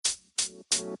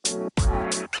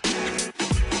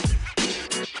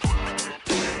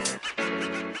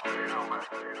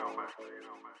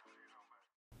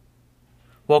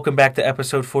Welcome back to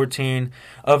episode 14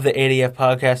 of the ADF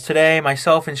podcast. Today,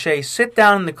 myself and Shay sit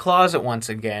down in the closet once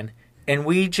again, and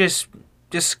we just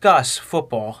discuss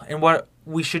football and what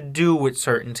we should do with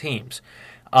certain teams.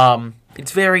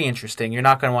 It's very interesting. You're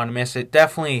not going to want to miss it.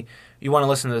 Definitely, you want to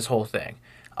listen to this whole thing.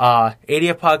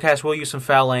 ADF podcast will use some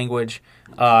foul language.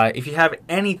 If you have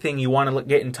anything you want to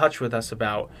get in touch with us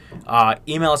about,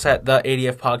 email us at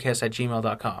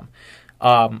theadfpodcast@gmail.com.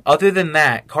 Other than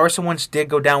that, Carson Wentz did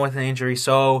go down with an injury,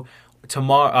 so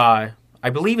tomorrow, I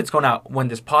believe it's going out when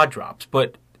this pod drops,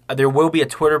 but there will be a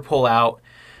Twitter poll out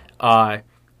on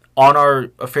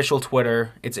our official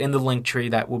Twitter. It's in the link tree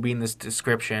that will be in this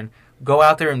description. Go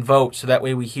out there and vote so that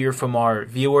way we hear from our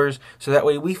viewers, so that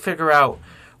way we figure out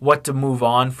what to move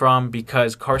on from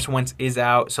because Carson Wentz is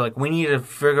out, so we need to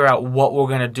figure out what we're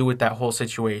going to do with that whole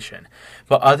situation.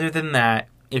 But other than that,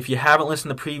 if you haven't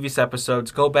listened to previous episodes,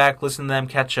 go back, listen to them,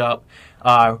 catch up.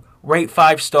 Rate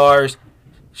 5 stars.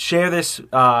 Share this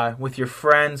with your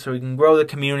friends so we can grow the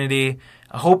community.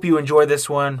 I hope you enjoy this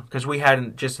one because we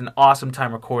had just an awesome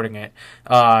time recording it.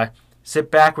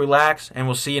 Sit back, relax, and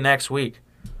we'll see you next week.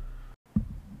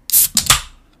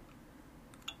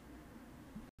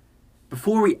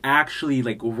 Before we actually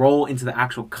roll into the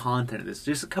actual content of this,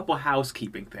 just a couple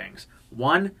housekeeping things.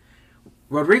 One,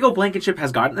 Rodrigo Blankenship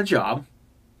has gotten a job.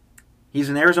 He's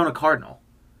an Arizona Cardinal,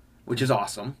 which is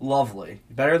awesome. Lovely.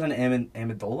 Better than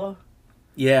Amendola?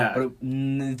 Yeah. But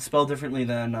it's spelled differently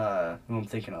than who I'm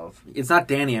thinking of. It's not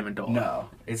Danny Amendola. No.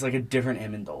 It's a different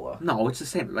Amendola. No, it's the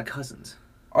same. They're like cousins.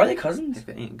 Are they cousins? I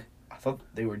think. I thought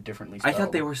they were differently spelled. I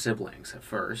thought they were siblings at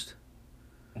first.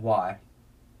 Why?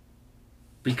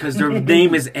 Because their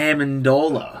name is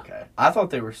Amendola. Okay. I thought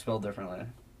they were spelled differently.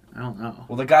 I don't know.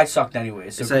 Well, the guy sucked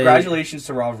anyway, so congratulations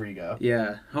to Rodrigo.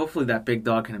 Yeah, hopefully that big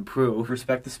dog can improve.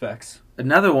 Respect the specs.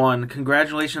 Another one,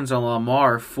 congratulations on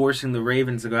Lamar forcing the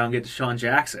Ravens to go out and get Deshaun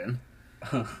Jackson.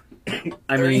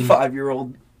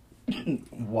 35-year-old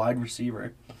wide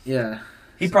receiver. Yeah.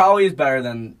 He probably is better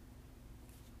than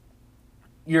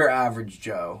your average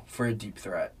Joe for a deep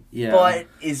threat. Yeah. But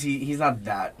he's not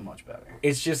that much better.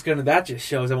 It's just that just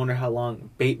shows, I wonder how long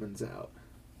Bateman's out.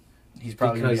 He's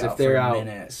probably because if they're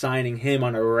out signing him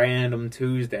on a random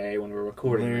Tuesday when we're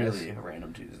recording Literally a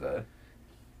random Tuesday.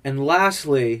 And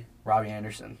lastly, Robbie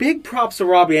Anderson. Big props to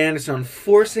Robbie Anderson on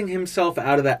forcing himself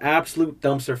out of that absolute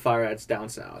dumpster fire that's down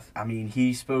south. I mean,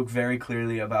 he spoke very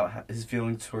clearly about his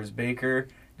feelings towards Baker.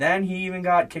 Then he even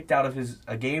got kicked out of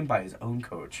a game by his own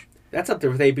coach. That's up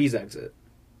there with AB's exit.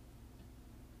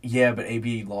 Yeah, but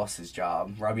AB lost his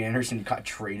job. Robbie Anderson got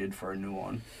traded for a new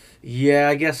one. Yeah,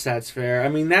 I guess that's fair. I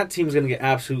mean, that team's going to get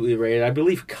absolutely raided. I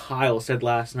believe Kyle said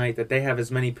last night that they have as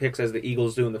many picks as the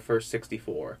Eagles do in the first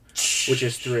 64, which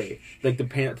is 3. The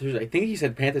Panthers, I think he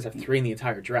said Panthers have 3 in the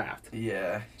entire draft.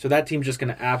 Yeah. So that team's just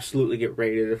going to absolutely get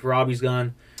raided. If Robbie's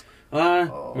gone,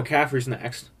 McCaffrey's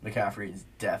next. McCaffrey is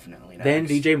definitely next. Then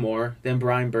DJ Moore, then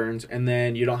Brian Burns, and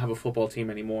then you don't have a football team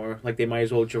anymore. They might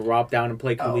as well drop down and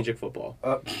play collegiate football.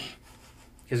 Because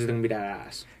it's going to be that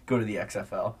ass. Go to the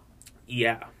XFL.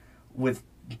 Yeah. With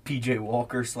P.J.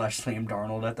 Walker / Sam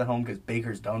Darnold at the helm because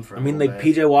Baker's done for a little bit.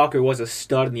 P.J. Walker was a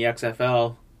stud in the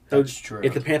XFL. That's true.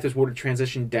 If the Panthers were to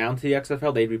transition down to the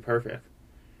XFL, they'd be perfect.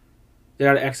 They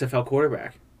got an XFL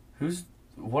quarterback.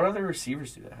 What other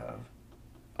receivers do they have?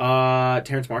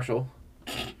 Terrence Marshall.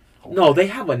 No, they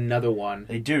have another one.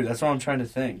 They do. That's what I'm trying to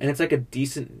think. And it's a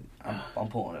decent... I'm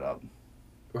pulling it up.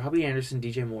 Robbie Anderson,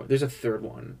 DJ Moore. There's a third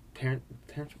one. Terrence,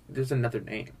 there's another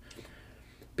name.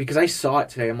 Because I saw it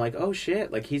today, I'm like, oh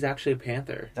shit, he's actually a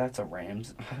Panther. That's a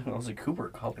Rams. I was like, Cooper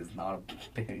Kupp is not a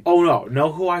big... Oh no,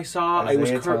 know who I saw?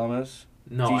 Isaiah Thomas?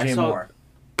 No, DJ Moore.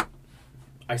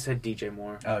 I said DJ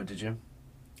Moore. Oh, did you?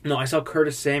 No, I saw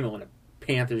Curtis Samuel in a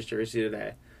Panthers jersey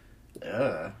today.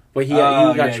 Ugh. But he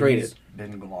got traded. He's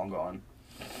been long gone.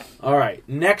 Alright,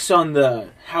 next on the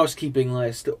housekeeping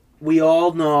list, we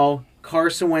all know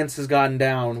Carson Wentz has gotten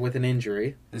down with an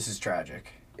injury. This is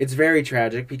tragic. It's very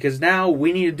tragic because now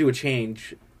we need to do a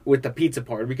change with the pizza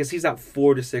party because he's out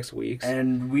 4 to 6 weeks.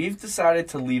 And we've decided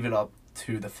to leave it up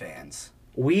to the fans.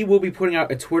 We will be putting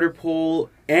out a Twitter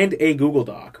poll and a Google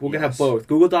Doc. We're going to have both.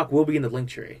 Google Doc will be in the link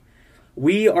tree.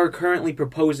 We are currently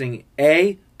proposing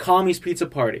a Kami's Pizza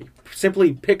Party.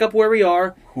 Simply pick up where we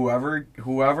are.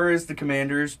 Whoever is the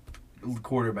Commanders'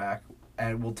 quarterback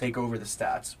and will take over the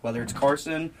stats. Whether it's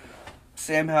Carson,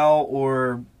 Sam Howell,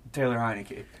 or Taylor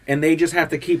Heineke. And they just have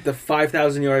to keep the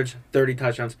 5,000 yards, 30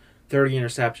 touchdowns 30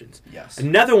 interceptions. Yes.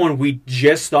 Another one we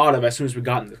just thought of as soon as we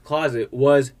got in the closet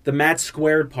was the Matt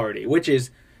Squared party, which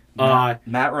is Matt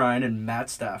Ryan and Matt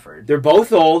Stafford. They're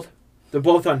both old. They're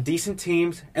both on decent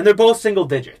teams, and they're both single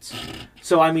digits.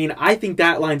 So, I mean, I think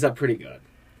that lines up pretty good.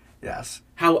 Yes.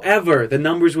 However, the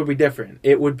numbers would be different.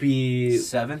 It would be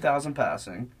 7,000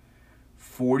 passing,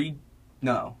 40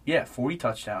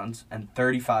 touchdowns, and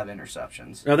 35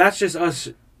 interceptions. Now, that's just us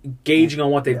gauging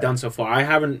on what they've done so far. I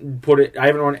haven't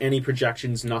run any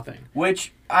projections, nothing.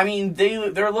 Which, I mean,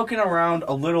 they're looking around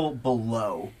a little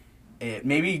below it.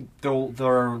 Maybe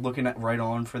they're looking at right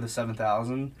on for the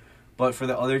 7,000. But for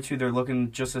the other two, they're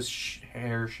looking just a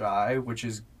hair shy, which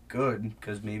is good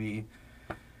because maybe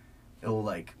it'll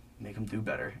make them do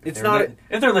better. If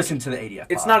they're listening to the ADF.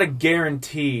 It's not a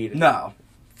guaranteed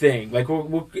thing. Like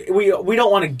we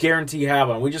don't want to guarantee have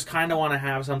one. We just kind of want to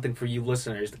have something for you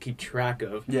listeners to keep track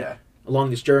of. Yeah.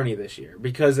 Along this journey this year,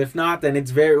 because if not, then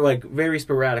it's very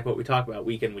sporadic what we talk about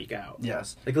week in, week out.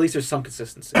 Yes. Like at least there's some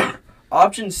consistency.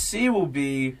 Option C will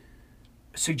be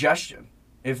suggestion.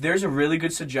 If there's a really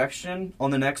good suggestion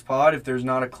on the next pod, if there's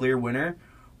not a clear winner,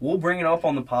 we'll bring it up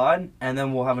on the pod, and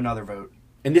then we'll have another vote.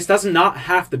 And this does not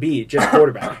have to be just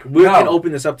quarterback. We can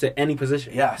open this up to any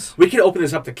position. Yes. We can open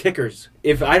this up to kickers.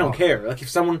 If I don't care. Like,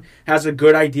 if someone has a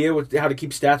good idea with how to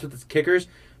keep stats with the kickers,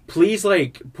 please,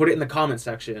 put it in the comment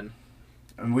section.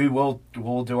 And we'll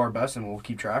do our best, and we'll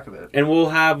keep track of it. And we'll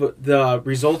have the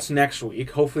results next week.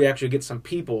 Hopefully actually get some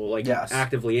people,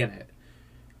 actively in it.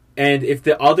 And if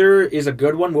the other is a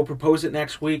good one, we'll propose it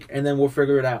next week, and then we'll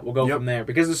figure it out. We'll go from there.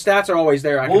 Because the stats are always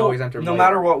there. I can always enter them. No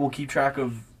matter what, we'll keep track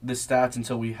of the stats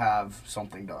until we have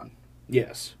something done.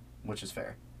 Yes. Which is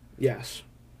fair. Yes.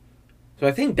 So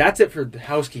I think that's it for the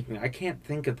housekeeping. I can't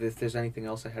think of if there's anything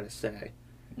else I had to say.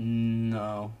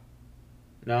 No.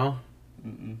 No?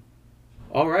 Mm-mm.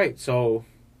 All right. So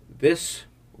this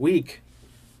week,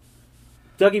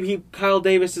 Dougie P. Kyle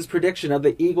Davis's prediction of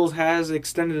the Eagles has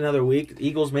extended another week. The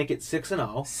Eagles make it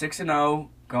 6-0. 6-0,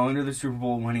 going to the Super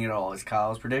Bowl, winning it all is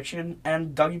Kyle's prediction,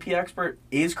 and Dougie P. Expert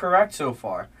is correct so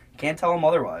far. Can't tell him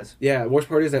otherwise. Yeah, the worst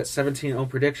part is that 17-0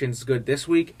 prediction is good this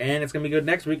week, and it's going to be good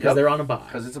next week because they're on a bye.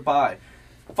 Because it's a bye.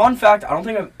 Fun fact, I don't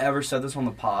think I've ever said this on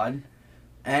the pod.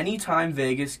 Anytime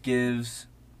Vegas gives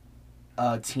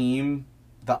a team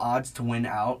the odds to win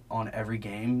out on every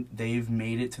game, they've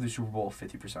made it to the Super Bowl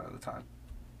 50% of the time.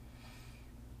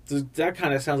 That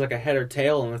kind of sounds like a head or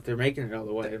tail unless they're making it all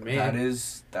the way to me. That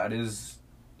is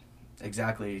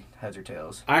exactly heads or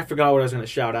tails. I forgot what I was going to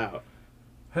shout out.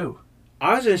 Who?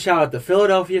 I was going to shout out the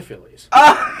Philadelphia Phillies.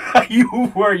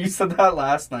 You were. You said that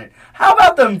last night. How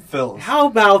about them Phils? How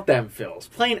about them Phils?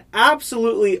 Playing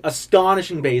absolutely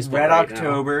astonishing baseball Red right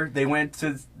October. now. They went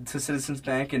to Citizens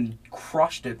Bank and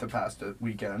crushed it the past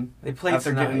weekend. They play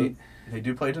tonight. They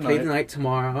do play tonight. Play tonight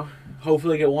tomorrow.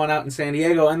 Hopefully get one out in San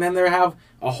Diego. And then they have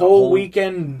a whole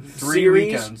weekend 3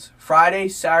 series. weekends. Friday,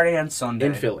 Saturday, and Sunday.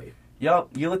 In Philly. Yup.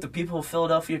 You let the people of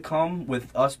Philadelphia come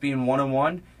with us being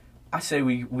 1-1. I say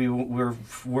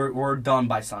we're done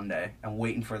by Sunday and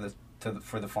waiting for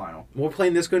the final. We're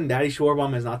playing this good and Daddy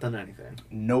Schwarbaum has not done anything.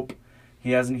 Nope.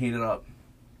 He hasn't heated up.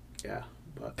 Yeah.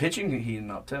 But Pitching heating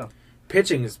up too.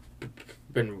 pitching has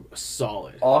been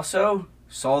solid. Also,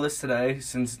 saw this today,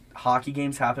 since hockey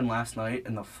games happened last night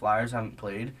and the Flyers haven't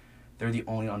played, they're the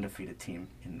only undefeated team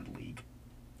in the league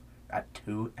at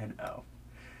 2-0.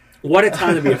 What a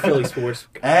time to be a Philly sports.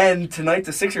 And tonight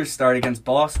the Sixers start against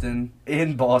Boston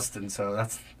in Boston, so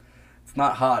it's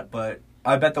not hot, but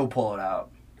I bet they'll pull it out.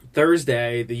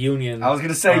 Thursday, the Union. I was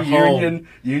gonna say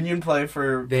Union play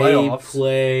for playoffs. They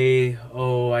play.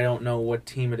 Oh, I don't know what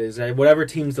team it is. Whatever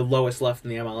team's the lowest left in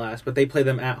the MLS, but they play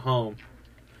them at home.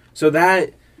 So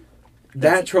that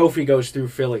trophy goes through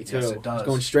Philly too. Yes, it does. It's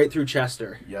going straight through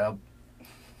Chester. Yep.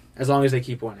 As long as they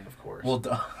keep winning, of course. Well,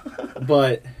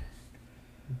 but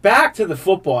back to the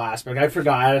football aspect. I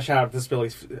forgot. I had to shout out this Philly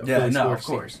sports of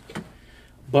course. Team.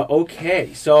 But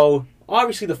okay, so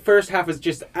obviously the first half is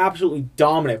just absolutely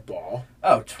dominant ball.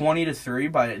 Oh, 20-3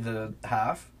 by the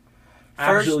half.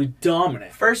 Absolutely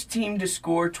dominant. First team to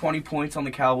score 20 points on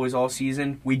the Cowboys all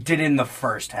season. We did it in the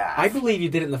first half. I believe you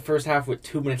did it in the first half with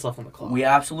 2 minutes left on the clock. We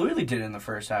absolutely did it in the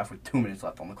first half with 2 minutes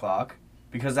left on the clock.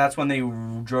 Because that's when they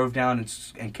drove down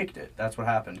and kicked it. That's what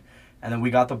happened. And then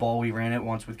we got the ball, we ran it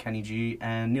once with Kenny G,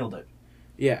 and nailed it.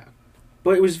 Yeah.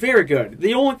 But it was very good.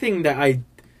 The only thing that I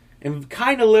am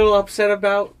kind of a little upset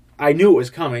about, I knew it was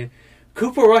coming,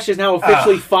 Cooper Rush is now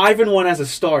officially 5-1 as a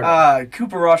starter.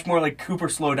 Cooper Rush, more like Cooper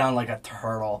slow down like a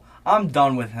turtle. I'm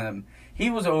done with him. He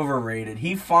was overrated.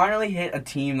 He finally hit a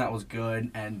team that was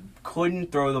good and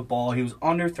couldn't throw the ball. He was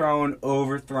underthrowing,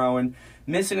 overthrowing,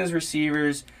 missing his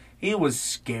receivers. He was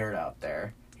scared out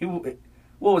there. What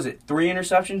was it? 3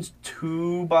 interceptions,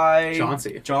 2 by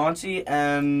Chauncey,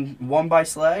 and 1 by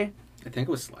Slay. I think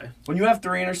it was Slay. When you have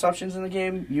 3 interceptions in the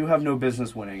game, you have no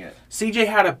business winning it. CJ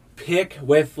had a pick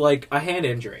with like a hand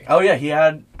injury. Oh yeah, he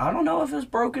had. I don't know if it was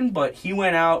broken, but he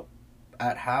went out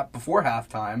at before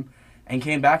halftime and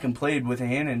came back and played with a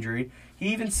hand injury. He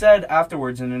even said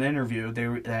afterwards in an interview,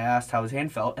 they asked how his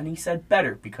hand felt, and he said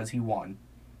better because he won.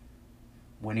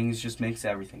 Winning just makes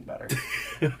everything better.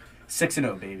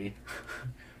 6-0, baby.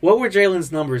 What were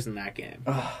Jalen's numbers in that game?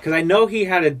 Because I know he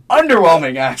had a...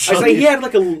 Underwhelming, actually. I was like, he had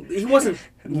like a... He wasn't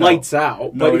lights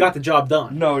out, but he got the job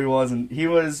done. No, he wasn't. He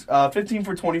was 15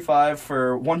 for 25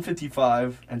 for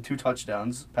 155 and 2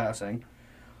 touchdowns passing.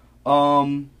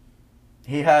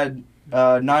 He had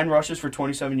 9 rushes for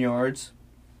 27 yards.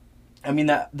 I mean,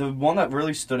 the one that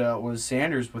really stood out was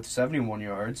Sanders with 71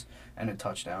 yards and a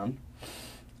touchdown.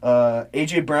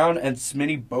 A.J. Brown and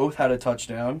Smitty both had a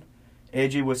touchdown.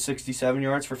 A.J. with 67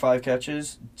 yards for 5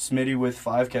 catches. Smitty with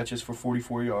 5 catches for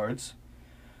 44 yards.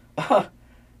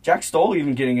 Jack Stoll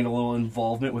even getting in a little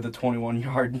involvement with a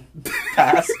 21-yard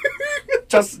pass.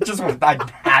 just I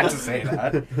had to say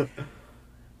that.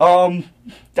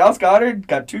 Dallas Goedert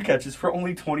got 2 catches for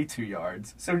only 22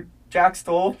 yards. So Jack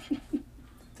Stoll,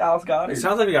 Dallas Goedert. It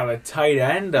sounds like we got a tight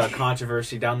end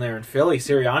controversy down there in Philly.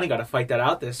 Sirianni got to fight that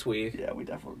out this week. Yeah, we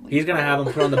definitely. He's gonna have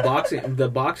him put on the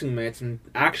boxing mitts and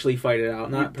actually fight it out,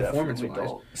 not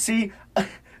performance-wise. See,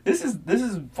 this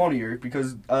is funnier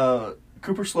because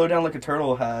Cooper Slowdown Like a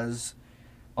Turtle has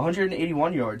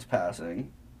 181 yards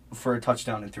passing for a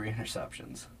touchdown and 3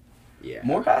 interceptions. Yeah,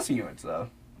 more passing yards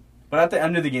though. But at the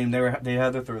end of the game, they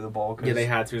had to throw the ball. Yeah, they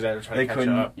had to. They had to try to catch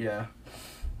up. Yeah.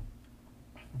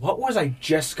 What was I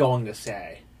just going to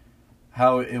say?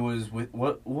 How it was with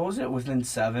what was it within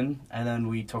 7, and then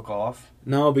we took off.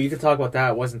 No, but you could talk about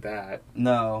that. It wasn't that?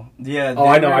 No. Yeah. Oh,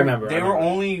 I know. I remember. They were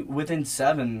only within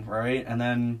 7, right? And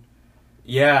then.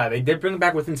 Yeah, they did bring it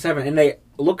back within 7, and they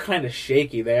look kind of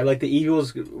shaky there. Like the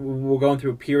Eagles were going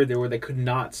through a period there where they could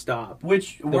not stop.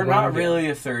 Which we're not really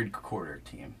a third quarter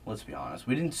team. Let's be honest.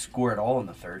 We didn't score at all in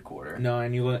the third quarter. No,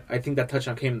 and I think that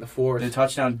touchdown came in the 4th. The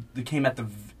touchdown came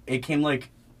it came like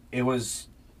it was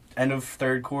end of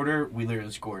third quarter. We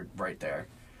literally scored right there,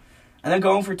 and then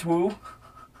going for 2.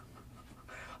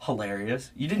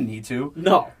 Hilarious. You didn't need to.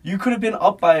 No. You could have been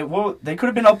up by, they could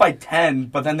have been up by 10,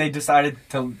 but then they decided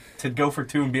to go for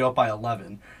 2 and be up by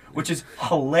 11, which is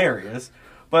hilarious.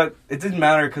 But it didn't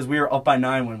matter because we were up by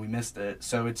 9 when we missed it,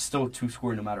 so it's still 2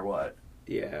 score no matter what.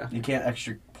 Yeah. You can't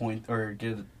extra point or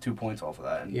get 2 points off of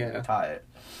that and tie it.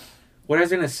 What I was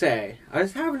going to say, I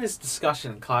was having this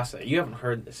discussion in class. You haven't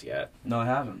heard this yet. No, I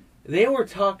haven't. They were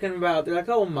talking about, they're like,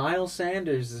 oh, Miles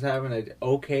Sanders is having an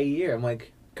okay year. I'm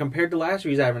like, compared to last year,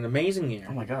 he's having an amazing year.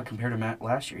 Oh my god, compared to Matt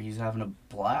last year, he's having a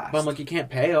blast. But I'm like, you can't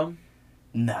pay him.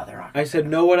 No, they're not. I said,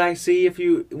 know what I see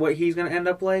what he's going to end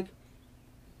up like?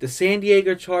 The San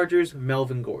Diego Chargers,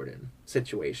 Melvin Gordon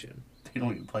situation. They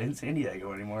don't even play in San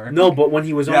Diego anymore. No, but when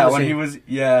he was on he was,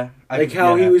 I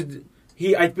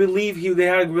believe they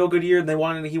had a real good year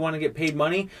and he wanted to get paid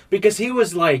money because he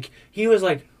was like,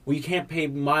 well, you can't pay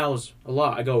Miles a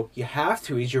lot. I go, you have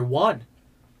to. He's your one.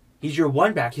 He's your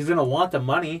one back. He's going to want the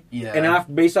money. Yeah.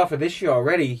 And based off of this year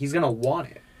already, he's going to want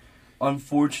it.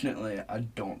 Unfortunately, I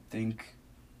don't think,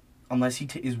 unless he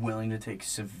is willing to take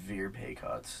severe pay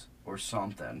cuts or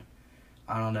something,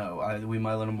 I don't know. We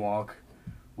might let him walk.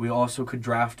 We also could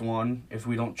draft one if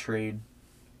we don't trade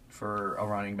for a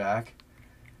running back.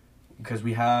 Because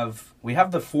we have the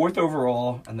 4th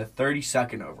overall and the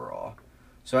 32nd overall.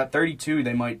 So at 32,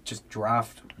 they might just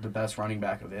draft the best running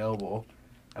back available.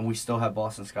 And we still have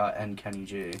Boston Scott and Kenny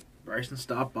G. Bryson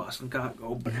Stott, Boston Scott,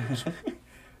 go Bears.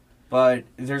 But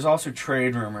there's also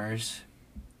trade rumors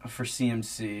for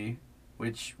CMC,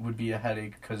 which would be a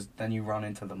headache because then you run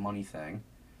into the money thing.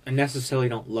 I necessarily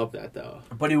don't love that, though.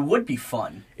 But it would be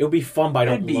fun. It would be fun, but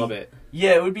I don't love it.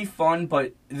 Yeah, it would be fun,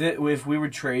 but if we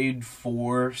would trade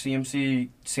for CMC,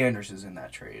 Sanders is in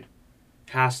that trade.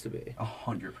 Has to be.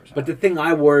 100%. But the thing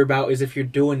I worry about is if you're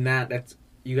doing that,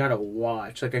 you got to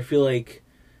watch. Like, I feel like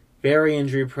very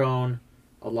injury prone,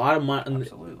 a lot of money.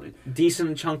 Absolutely.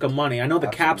 Decent chunk of money. I know the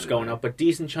cap's going up, but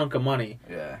decent chunk of money.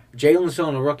 Yeah. Jalen's still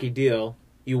on a rookie deal.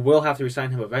 You will have to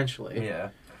resign him eventually. Yeah.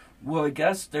 Well, I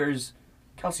guess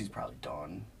Kelsey's probably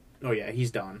done. Oh, yeah, he's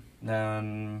done.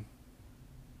 Then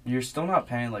You're still not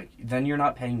paying, then you're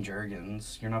not paying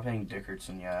Jurgens. You're not paying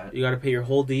Dickerson yet. You got to pay your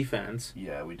whole defense.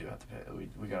 Yeah, we do have to pay.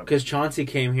 We got because Chauncey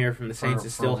came here from the Saints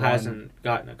and still hasn't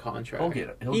gotten a contract. He'll get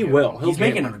it. He will. He's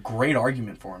making a great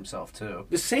argument for himself too.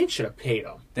 The Saints should have paid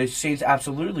him. The Saints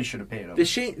absolutely should have paid him. The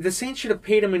Saints should have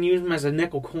paid him and used him as a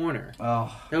nickel corner.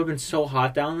 Oh, that would have been so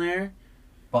hot down there.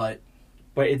 But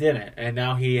it didn't, and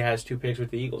now he has 2 picks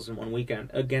with the Eagles in one weekend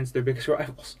against their biggest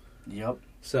rivals. Yep.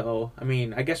 So, I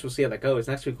mean, I guess we'll see how that goes.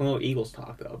 Next week, we'll know Eagles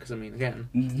talk, though, because, I mean, again...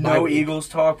 No Eagles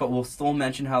talk, but we'll still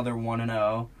mention how they're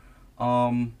 1-0.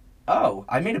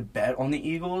 I made a bet on the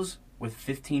Eagles with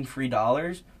 $15 free.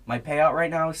 My payout right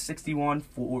now is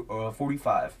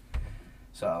 $61.45.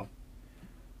 So...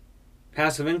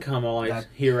 Passive income, all I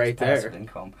hear right there. Passive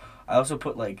income. I also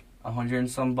put, $100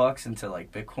 and some bucks into,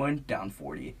 Bitcoin, down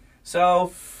 40.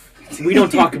 So... We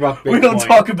don't talk about Bitcoin. We don't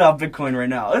talk about Bitcoin right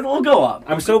now. It'll go up.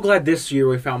 I'm so glad this year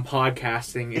we found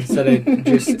podcasting instead of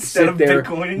just sit there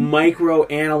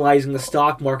micro-analyzing the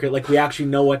stock market like we actually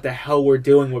know what the hell we're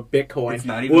doing with Bitcoin. It's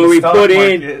not even the stock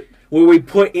market. Where we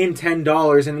put in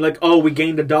 $10 and we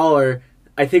gained $1.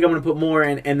 I think I'm going to put more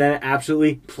in, and then it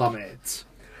absolutely plummets.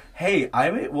 Hey,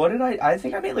 I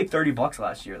think I made $30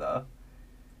 last year, though.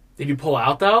 Did you pull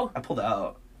out, though? I pulled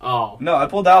out. Oh no! I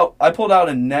pulled out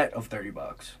a net of $30.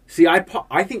 See, I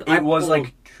think it was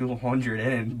 200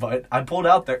 in, but I pulled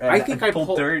out there. I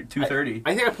pulled 230.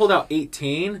 I think I pulled out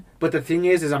 18. But the thing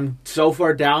is I'm so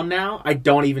far down now. I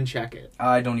don't even check it.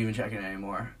 I don't even check it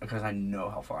anymore because I know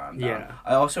how far I'm down. Yeah.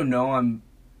 I also know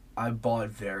I bought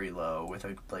very low with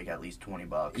at least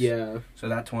 $20. Yeah. So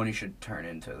that 20 should turn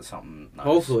into something nice.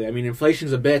 Hopefully, I mean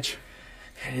inflation's a bitch.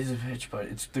 It is a bitch, but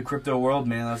it's the crypto world,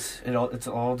 man. It's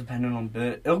all dependent on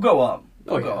bit. It'll go up.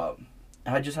 It'll go up.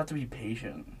 I just have to be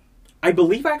patient. I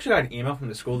believe I actually got an email from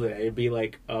the school today. It'd be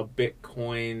a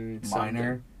Bitcoin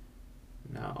miner.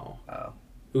 No. Oh.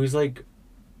 It was like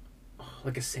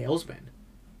a salesman.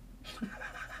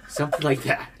 Something like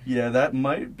that. Yeah, that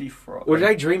might be fraud. Or did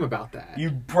I dream about that?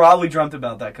 You probably dreamt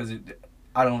about that because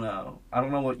I don't know. I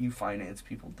don't know what you finance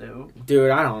people do.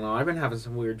 Dude, I don't know. I've been having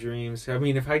some weird dreams. I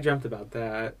mean, if I dreamt about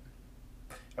that...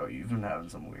 Oh, you've been having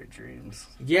some weird dreams.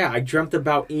 Yeah, I dreamt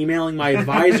about emailing my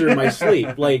advisor in my sleep.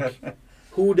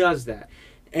 Who does that?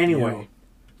 Anyway,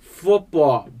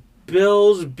 football.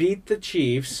 Bills beat the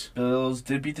Chiefs. Bills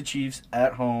did beat the Chiefs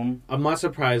at home. I'm not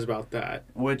surprised about that.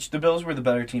 Which, the Bills were the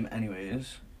better team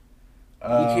anyways.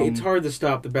 It's hard to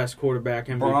stop the best quarterback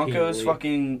MVP. Broncos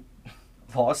fucking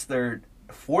lost their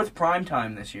 4th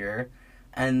primetime this year,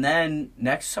 and then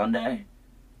next Sunday,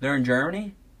 they're in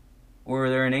Germany, or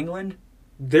they're in England.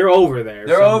 They're over there.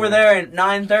 They're over there at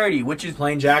 9:30, which is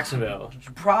playing Jacksonville.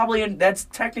 Probably that's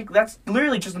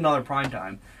literally just another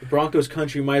primetime. The Broncos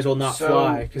country might as well not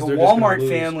fly because the Walmart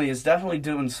family is definitely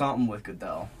doing something with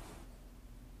Goodell.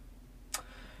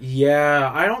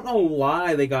 Yeah, I don't know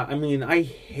why they got. I mean, I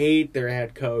hate their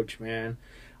head coach, man.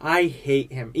 I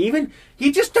hate him.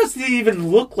 He just doesn't even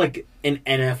look like an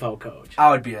NFL coach.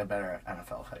 I would be a better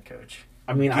NFL head coach.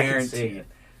 I mean, guaranteed. I can see it.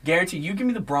 Guaranteed. You give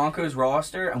me the Broncos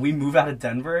roster and we move out of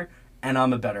Denver, and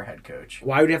I'm a better head coach.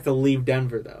 Why would you have to leave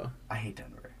Denver though? I hate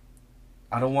Denver.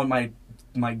 I don't want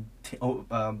my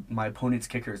opponent's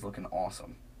kickers looking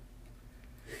awesome.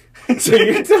 So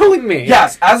you're telling me?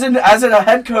 Yes, as a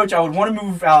head coach, I would want to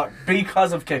move out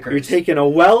because of kickers. You're taking a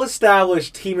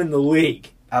well-established team in the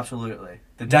league. Absolutely.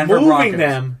 The Denver Broncos. Moving Broncos.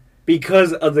 them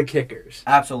because of the kickers.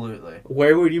 Absolutely.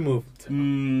 Where would you move them to?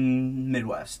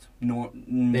 Midwest.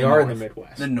 They are in the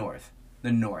Midwest. The North.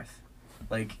 The North.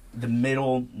 The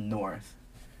middle North.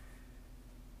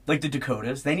 The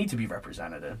Dakotas. They need to be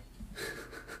represented.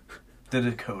 The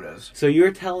Dakotas. So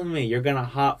you're telling me you're going to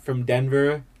hop from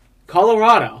Denver,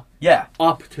 Colorado,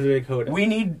 up to the Dakotas? We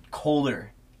need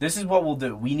colder. This is what we'll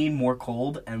do. We need more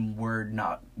cold, and we're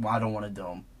not. I don't want a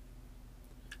dome.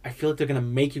 I feel like they're going to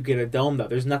make you get a dome, though.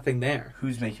 There's nothing there.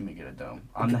 Who's making me get a dome?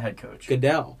 I'm the head coach.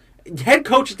 Goodell. Head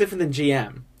coach is different than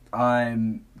GM.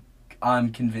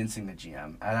 I'm convincing the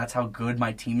GM. That's how good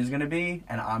my team is going to be,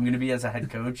 and I'm going to be as a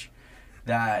head coach,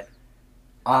 that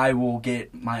I will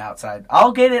get my outside.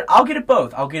 I'll get it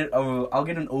both. I'll get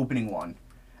an opening one,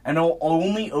 and it'll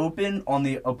only open on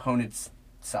the opponent's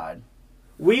side.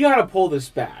 We got to pull this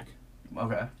back.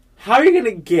 Okay. How are you going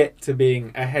to get to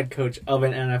being a head coach of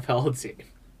an NFL team?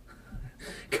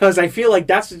 Because I feel like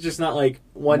that's just not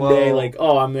one day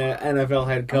I'm the NFL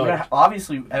head coach.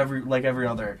 Obviously, every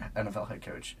other NFL head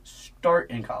coach, start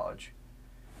in college.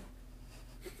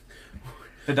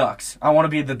 The Ducks. I want to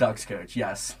be the Ducks coach,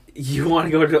 yes. You want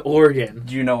to go to Oregon.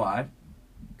 Do you know why?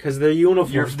 Because their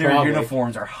uniforms, their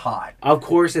uniforms are hot. Of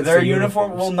course, it's their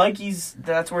uniform. Well, Nike's.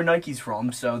 That's where Nike's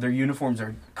from. So their uniforms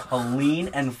are clean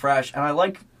and fresh. And I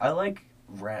like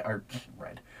red.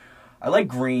 I like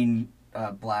green,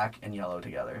 black, and yellow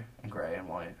together, and gray and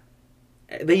white.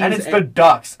 And it's the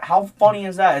Ducks. How funny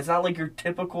is that? It's not like your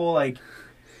typical like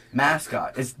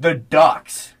mascot. It's the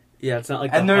Ducks. Yeah, it's not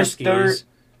like the Huskies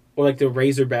or like the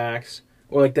Razorbacks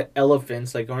or like the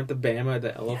elephants. Like, aren't the Bama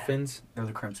the elephants? Yeah, they're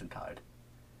the Crimson Tide.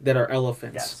 That are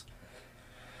elephants. Yes.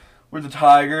 We're the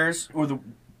Tigers, or the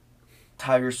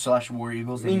Tigers/War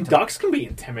Eagles. I mean, ducks can be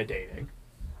intimidating.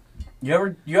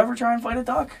 You ever try and fight a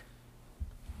duck?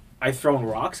 I've thrown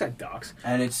rocks at ducks.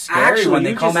 And it's scary when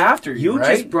they come after you,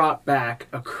 right? You just brought back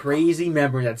a crazy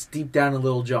memory that's deep down in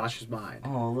little Josh's mind.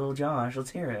 Oh, little Josh, let's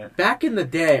hear it. Back in the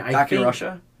day, I think... in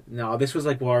Russia? No, this was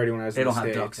like already when I was in the States.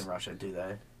 They don't have ducks in Russia, do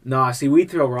they? No, see, we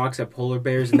throw rocks at polar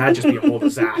bears, and that'd just be a whole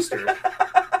disaster.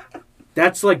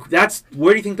 That's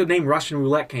where do you think the name Russian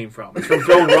roulette came from? It's from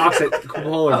throwing rocks at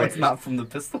polar bears. It's not from the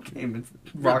pistol game. It's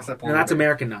rocks at polar bears. No, that's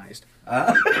Americanized.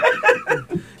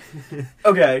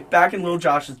 Okay, back in little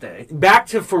Josh's day. Back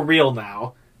to for real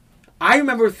now. I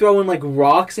remember throwing like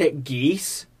rocks at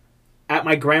geese at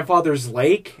my grandfather's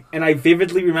lake, and I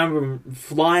vividly remember them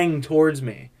flying towards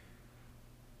me.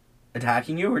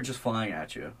 Attacking you or just flying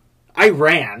at you? I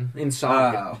ran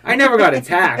inside. Oh. I never got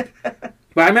attacked.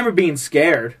 But I remember being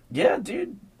scared. Yeah,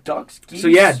 dude. Ducks, geese. So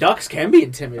yeah, ducks can be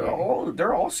intimidating.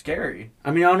 They're all scary.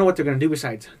 I mean, I don't know what they're going to do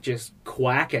besides just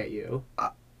quack at you.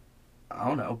 I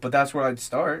don't know, but that's where I'd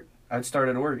start. I'd start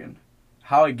at Oregon.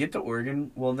 How I get to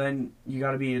Oregon, well then you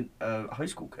got to be a high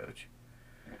school coach.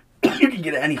 You can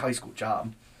get any high school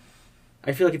job.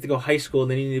 I feel like if you go high school,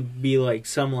 then you need to be like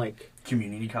some like...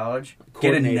 community college.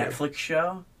 Get a Netflix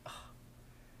show.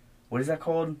 What is that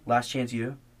called? Last Chance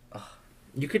U?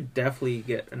 You could definitely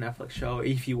get a Netflix show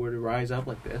if you were to rise up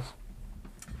like this.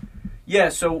 Yeah,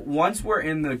 so once we're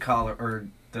in the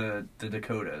the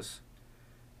Dakotas,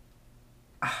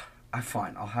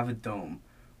 I'll have a dome,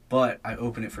 but I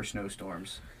open it for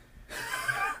snowstorms.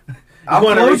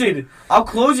 I'll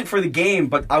close it for the game,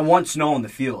 but I want snow on the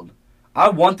field. I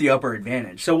want the upper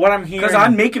advantage. So what I'm hearing... because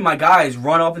I'm making my guys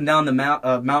run up and down the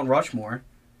Mount Rushmore.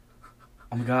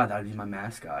 Oh my god, that would be my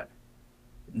mascot.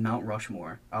 Mount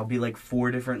Rushmore. I'll be like 4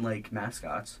 different like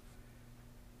mascots,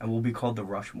 and we'll be called the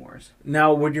Rush'mores.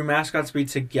 Now, would your mascots be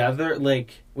together?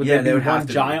 Like, would they be one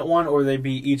giant one, or would they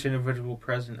be each individual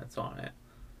president that's on it?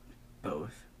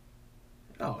 Both.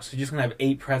 Oh, so you're just gonna have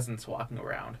 8 presidents walking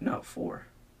around? No, 4.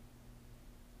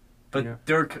 But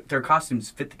their costumes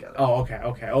fit together. Oh, okay.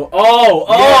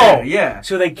 Oh! Yeah.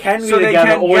 So they can be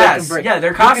together, or they can break. Yeah,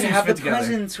 their costumes have fit the together.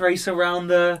 Presidents race around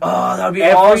the... Oh, that would be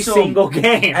every awesome. single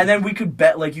game. And then we could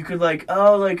bet, like, you could,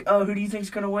 who do you think's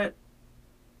gonna win?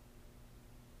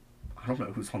 I don't know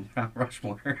who's on Mount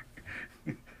Rushmore.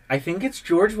 I think it's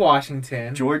George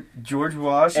Washington. George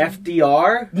Washington?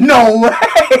 FDR? No way!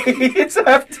 It's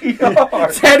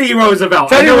FDR. Teddy Roosevelt.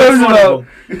 Teddy Roosevelt.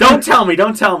 Don't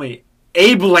tell me.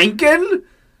 Abe Lincoln?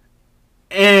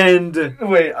 And...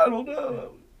 Wait, I don't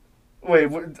know. Wait,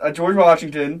 George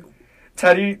Washington,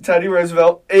 Teddy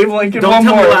Roosevelt, Abe Lincoln, don't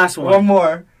tell me the last one. One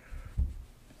more.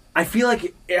 I feel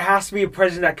like it has to be a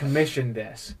president that commissioned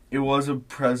this. It was a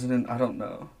president, I don't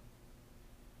know.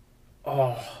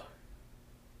 Oh.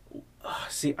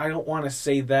 See, I don't want to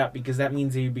say that because that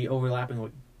means he'd be overlapping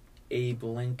with Abe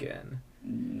Lincoln.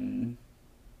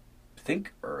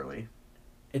 Think early.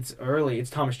 It's early. It's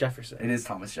Thomas Jefferson. It is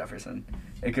Thomas Jefferson.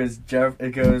 It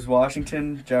goes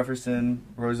Washington, Jefferson,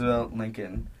 Roosevelt,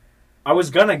 Lincoln. I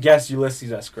was gonna guess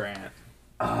Ulysses S. Grant.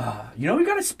 We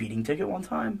got a speeding ticket one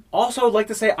time. Also, I'd like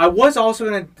to say I was also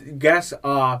gonna guess.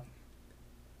 What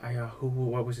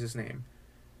was his name?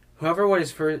 Whoever what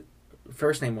his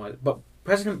first name was, but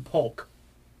President Polk.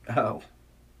 Oh,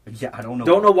 yeah, I don't know.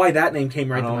 Don't know why that name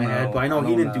came right to my head, but I know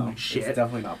he didn't do shit. It's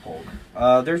definitely not Polk.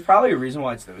 There's probably a reason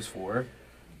why it's those 4.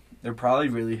 They're probably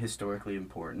really historically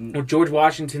important. Well, George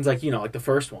Washington's like the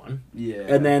first one. Yeah.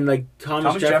 And then like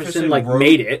Thomas Jefferson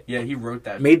made it. Yeah, he wrote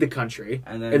that. Made the country.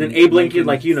 And then Abe Lincoln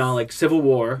like Civil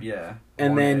War. Yeah.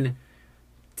 And then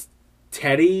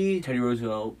Teddy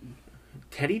Roosevelt.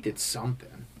 Teddy did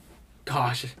something.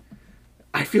 Gosh.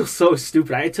 I feel so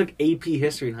stupid. I took AP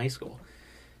history in high school.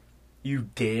 You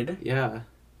did? Yeah.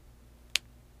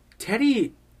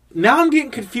 Teddy... Now I'm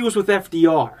getting confused with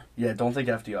FDR. Yeah, don't think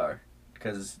FDR.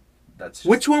 Because that's just...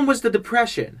 Which one was the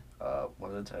Depression?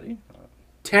 Was it Teddy?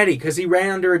 Teddy, because he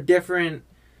ran under a different...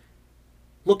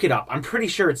 Look it up. I'm pretty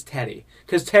sure it's Teddy.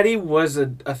 Because Teddy was a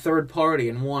third party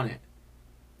and won it.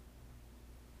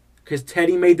 Because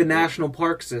Teddy made the national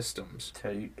park systems.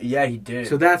 Teddy... Yeah, he did.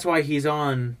 So that's why he's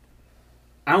on...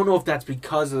 I don't know if that's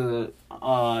because of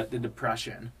the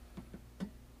Depression.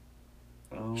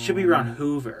 He should be around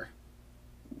Hoover.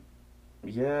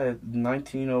 Yeah,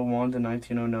 1901 to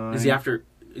 1909. Is he after?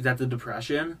 Is that the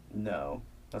Depression? No,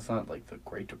 that's not like the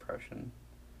Great Depression.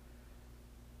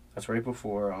 That's right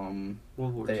before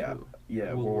World War II.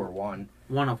 Yeah, World War One.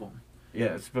 One of them.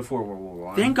 Yeah, it's before World War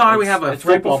One. Thank God we have a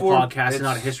football podcast and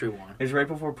not a it's history one. It's right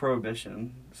before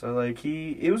Prohibition. So like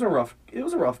it was a rough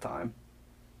time.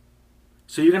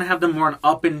 So you're gonna have them run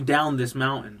up and down this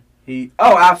mountain.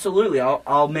 Absolutely.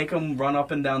 I'll make them run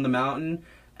up and down the mountain,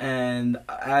 and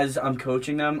as I'm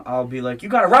coaching them, I'll be like, "You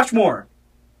got to rush more."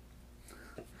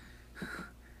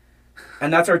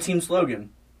 And that's our team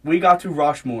slogan. We got to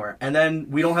rush more. And then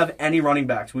we don't have any running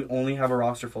backs. We only have a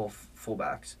roster full of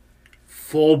fullbacks.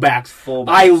 Fullbacks.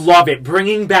 I love it.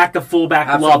 Bringing back the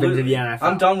fullback love into the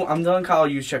NFL. I'm done Kyle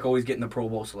Juszczyk always getting the Pro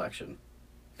Bowl selection.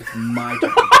 It's my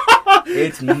turn.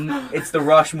 It's the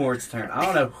Rush'mores' turn. I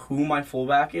don't know who my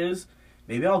fullback is.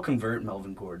 Maybe I'll convert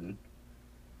Melvin Gordon.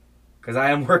 Because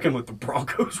I am working with the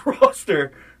Broncos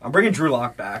roster. I'm bringing Drew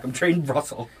Lock back. I'm trading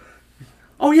Russell.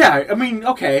 Oh, yeah. I mean,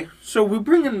 okay. So we're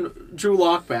bringing Drew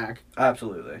Lock back.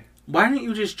 Absolutely. Why didn't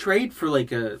you just trade for,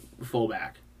 like, a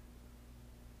fullback?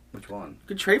 Which one? You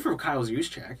could trade for Kyle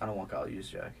Juszczyk. I don't want Kyle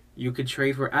Juszczyk. You could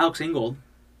trade for Alex Ingold.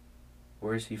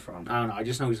 Where is he from? I don't know. I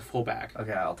just know he's a fullback.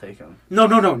 Okay, I'll take him. No.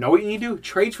 Know what you need to do?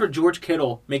 Trade for George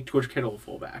Kittle. Make George Kittle a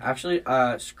fullback. Actually,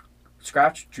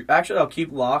 scratch. Actually, I'll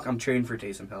keep Lock. I'm trading for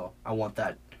Taysom Hill. I want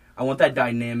that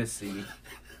dynamicy.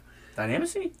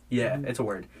 Dynamicy? Yeah, it's a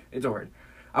word.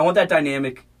 I want that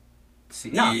dynamic.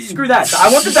 No, screw that.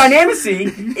 I want the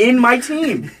dynamicy in my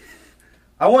team.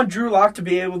 I want Drew Lock to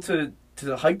be able to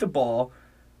hike the ball,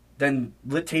 then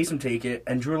let Taysom take it,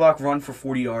 and Drew Lock run for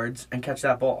 40 yards and catch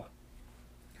that ball.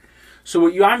 So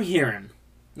what I'm hearing,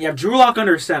 you have Drew Lock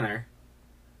under center.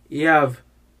 You have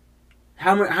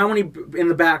how many in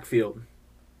the backfield?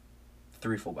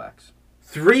 3 fullbacks.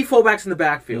 3 fullbacks in the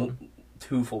backfield.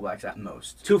 2 fullbacks at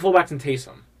most. 2 fullbacks and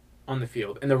Taysom on the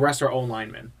field, and the rest are O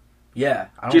linemen. Yeah,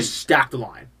 just stack the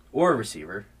line. Or a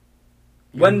receiver.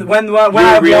 When I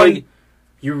have one.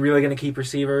 You're really gonna keep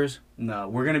receivers? No,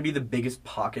 we're gonna be the biggest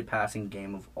pocket passing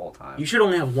game of all time. You should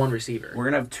only have 1 receiver. We're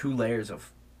gonna have 2 layers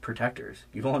of protectors.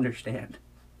 You don't understand.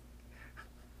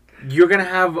 You're gonna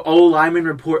have O linemen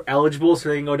report eligible so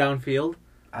they can go downfield?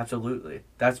 Absolutely.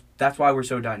 That's why we're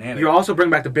so dynamic. You're also bringing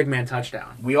back the big man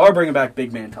touchdown. We are bringing back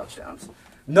big man touchdowns.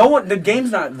 The game's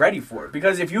not ready for it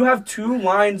because if you have 2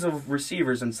 lines of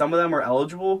receivers and some of them are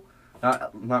eligible,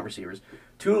 not receivers,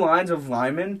 2 lines of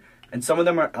linemen and some of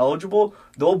them are eligible,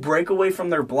 they'll break away from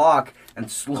their block and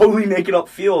slowly make it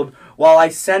upfield while I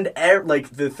send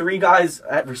the 3 guys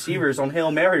at receivers on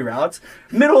Hail Mary routes.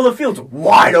 Middle of the field's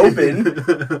wide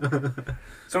open.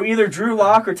 So either Drew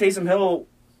Lock or Taysom Hill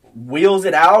wheels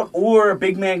it out or a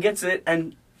big man gets it,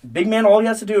 and big man, all he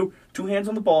has to do, 2 hands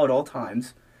on the ball at all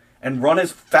times and run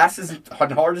as fast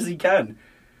and hard as he can.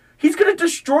 He's going to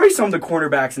destroy some of the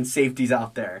cornerbacks and safeties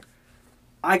out there.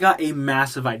 I got a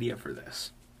massive idea for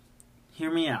this.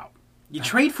 Hear me out. You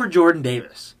trade for Jordan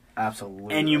Davis.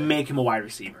 Absolutely. And you make him a wide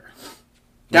receiver.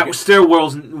 That still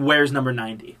wears number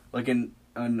 90. Like an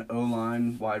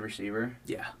O-line wide receiver?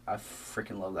 Yeah. I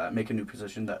freaking love that. Make a new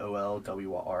position, the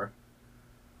OLWR.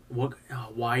 What?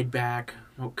 Wide back?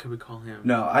 What could we call him?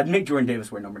 No, I'd make Jordan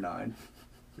Davis wear number 9.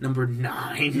 Number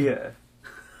 9? Yeah.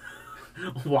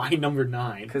 Why number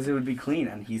 9? Because it would be clean,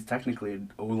 and he's technically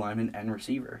an O-lineman and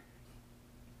receiver.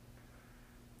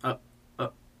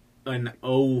 An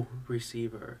O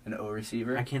receiver. An O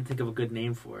receiver? I can't think of a good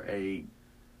name for it.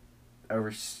 A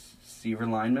receiver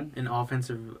lineman? An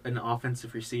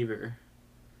offensive receiver.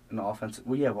 An offensive...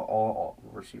 Well, yeah, well, all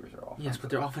receivers are offensive. Yes, but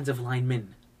they're offensive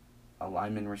linemen. A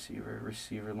lineman receiver.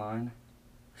 Receiver line.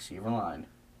 Receiver line.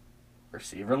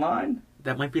 Receiver line?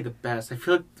 That might be the best. I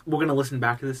feel like we're going to listen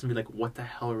back to this and be like, what the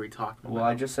hell are we talking about? Well,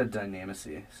 I just said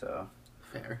dynamicy, so...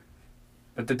 Fair.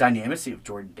 But the dynamicy of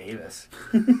Jordan Davis.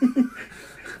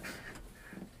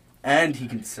 And he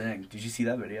can sing. Did you see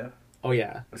that video? Oh,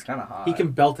 yeah. It was kind of hot. He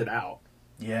can belt it out.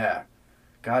 Yeah.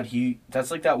 God, that's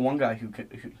like that one guy who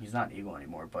he's not Eagle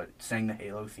anymore, but sang the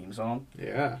Halo theme song.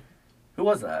 Yeah. Who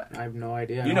was that? I have no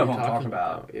idea. You know who I'm talking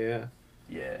about. Yeah.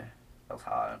 Yeah. That was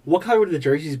hot. What color would the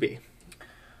jerseys be?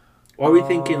 Why are we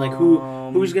thinking, like,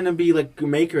 who's going to be, like, the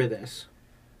maker of this?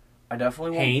 I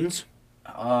definitely want... Hanes?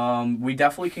 We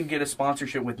definitely can get a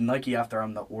sponsorship with Nike after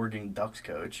I'm the Oregon Ducks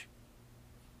coach.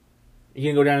 You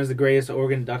can go down as the greatest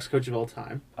Oregon Ducks coach of all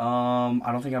time.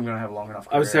 I don't think I'm going to have a long enough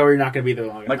career. I would say you're not going to be there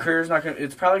long enough. My career's not going to...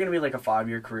 It's probably going to be like a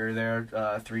 5-year career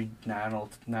there. 3 national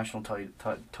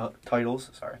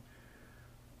titles. Sorry.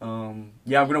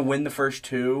 Yeah, I'm gonna win the first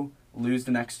 2, lose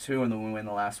the next 2, and then win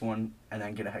the last one, and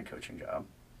then get a head coaching job.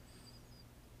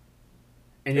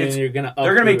 And then they're gonna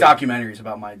make documentaries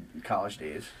about my college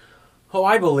days. Oh,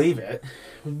 I believe it.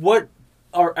 What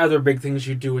are other big things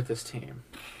you do with this team?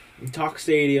 You talk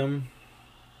stadium.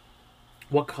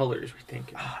 What colors are we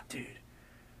thinking? Ah, dude.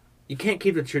 You can't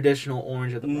keep the traditional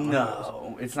orange at the Broncos.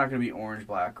 No, it's not going to be orange,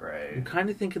 black, gray. I'm kind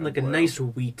of thinking like blue. a nice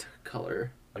wheat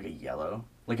color. Like a yellow?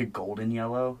 Like a golden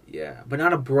yellow? Yeah, but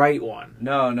not a bright one.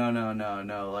 No.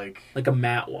 Like a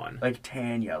matte one. Like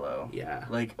tan yellow. Yeah.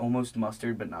 Like almost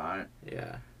mustard, but not.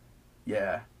 Yeah.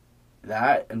 Yeah.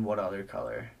 That and what other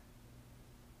color?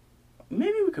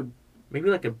 Maybe we could... Maybe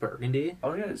like a burgundy? I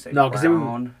was going to say Then...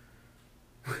 brown.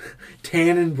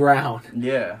 Tan and brown.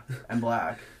 Yeah, and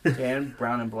black. Tan,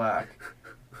 brown, and black.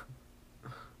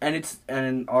 And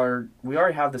we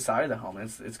already have the side of the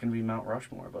helmet. It's gonna be Mount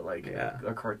Rushmore, but like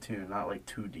a cartoon, not like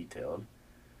too detailed.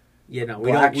 Yeah, no,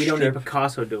 we don't need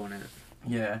Picasso doing it.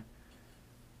 Yeah.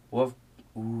 Well,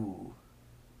 ooh.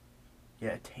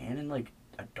 Yeah, tan and like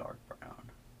a dark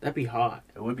brown. That'd be hot.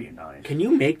 It would be nice. Can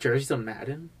you make jerseys on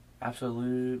Madden?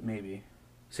 Absolute, maybe.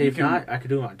 Say if not, I could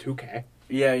do it on 2K.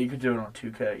 Yeah, you could do it on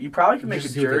 2K. You probably could make a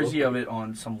jersey of it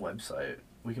on some website.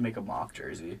 We can make a mock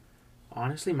jersey.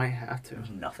 Honestly, might have to. There's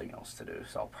nothing else to do,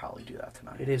 so I'll probably do that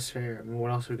tonight. It is fair. I mean,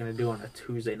 what else are we going to do on a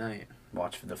Tuesday night?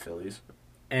 Watch for the Phillies.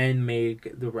 And make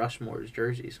the Rush'mores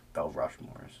jerseys. The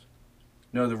Rush'mores.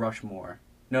 No, the Rushmore.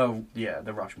 No, yeah,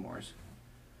 the Rush'mores.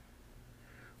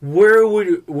 Where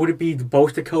would it be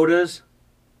both Dakotas?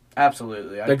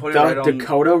 Absolutely. I'd put it right on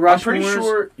Dakota Rush'mores? I'm pretty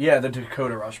sure, yeah, the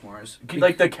Dakota Rush'mores.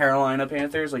 Like the Carolina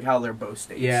Panthers, like how they're both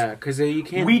states. Yeah, because you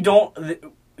can't... We don't...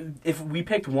 If we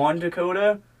picked one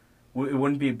Dakota, it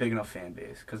wouldn't be a big enough fan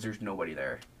base, because there's nobody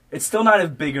there. It's still not a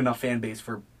big enough fan base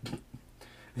for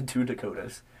 2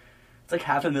 Dakotas. It's like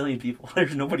 500,000 people.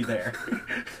 There's nobody there.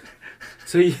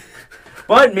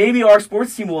 But maybe our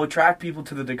sports team will attract people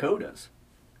to the Dakotas.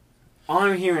 All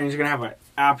I'm hearing is you're going to have an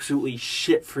absolutely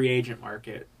shit free agent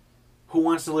market. Who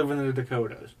wants to live in the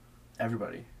Dakotas?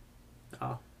 Everybody.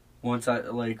 Oh.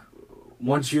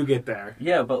 Once you get there.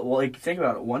 Yeah, but like think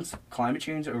about it. Once climate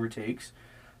change overtakes,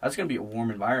 that's going to be a warm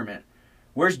environment.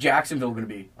 Where's Jacksonville going to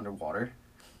be? Underwater.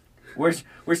 Where's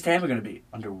Tampa going to be?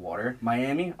 Underwater.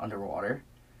 Miami? Underwater.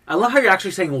 I love how you're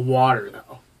actually saying water,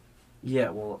 though.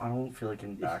 Yeah, well, I don't feel like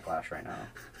in backlash right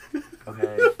now.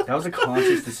 Okay? That was a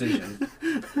conscious decision.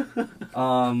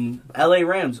 LA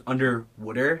Rams,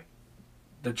 underwater.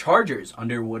 The Chargers,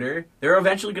 underwater. They're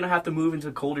eventually going to have to move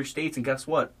into colder states, and guess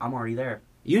what? I'm already there.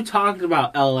 You talked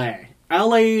about LA.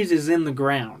 LA's is in the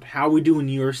ground. How we do in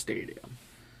your stadium?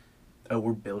 Oh,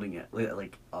 we're building it,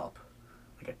 like, up.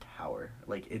 Like a tower.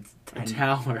 Like, it's 10... A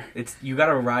tower. You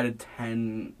gotta ride a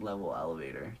 10-level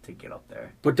elevator to get up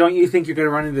there. But don't you think you're gonna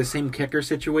run into the same kicker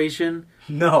situation?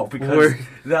 No, because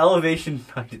the elevation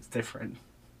height is different.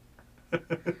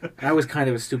 That was kind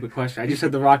of a stupid question. I just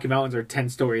said the Rocky Mountains are 10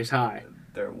 stories high.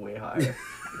 They're way higher.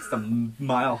 It's the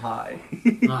mile high.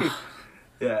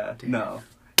 Yeah, damn. No.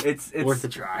 It's worth a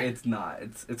try. It's not.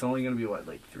 It's only gonna be, what,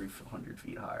 like 300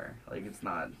 feet higher. Like, it's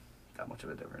not that much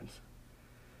of a difference.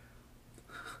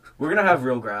 We're going to have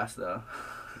real grass, though.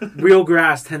 Real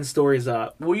grass, 10 stories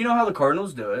up. Well, you know how the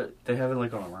Cardinals do it. They have it,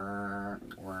 like, on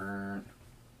a...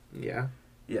 Yeah.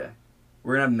 Yeah.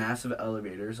 We're going to have massive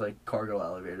elevators, like cargo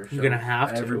elevators. You're going to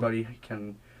have to. Everybody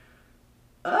can...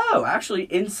 Oh, actually,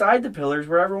 inside the pillars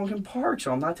where everyone can park,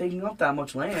 so I'm not taking up that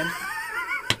much land.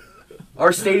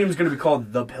 Our stadium's going to be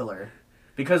called The Pillar.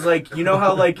 Because, like, you know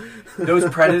how, like, those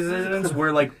presidents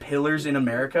were, like, pillars in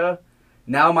America?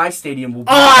 Now my stadium will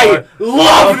be... I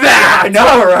love that! I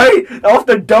know, right? Off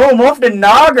the dome, off the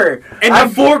Nogger. And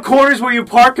the 4 corners where you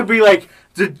park could be like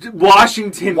the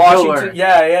Washington pillar.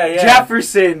 Yeah.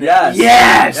 Jefferson. Yes.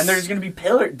 Yes! And there's going to be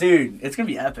pillar... Dude, it's going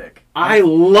to be epic. I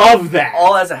love that.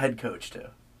 All as a head coach, too.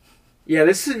 Yeah,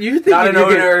 this is... You think not an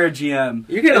owner or a GM.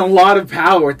 You're getting a lot of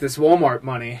power with this Walmart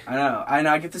money. I know.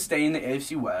 I get to stay in the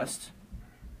AFC West.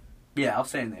 Yeah, I'll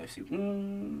stay in the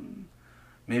AFC.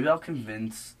 Maybe I'll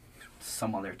convince...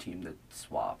 some other team to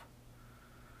swap.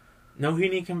 No, he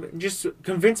need just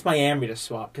convince Miami to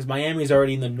swap because Miami's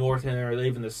already in the north and they're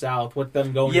leaving the south. Let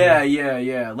them go.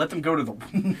 Yeah. Let them go to the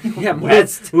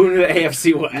West. Move to the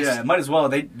AFC West. Yeah, might as well.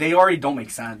 They already don't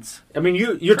make sense. I mean,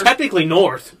 you're technically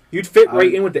north. You'd fit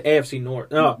right in with the AFC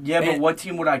North. No, yeah, but what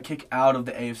team would I kick out of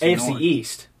the AFC? AFC North?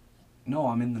 East. No,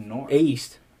 I'm in the North.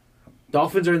 East.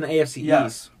 Dolphins are in the AFC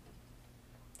East.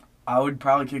 I would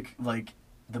probably kick like.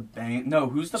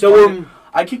 Who's the... So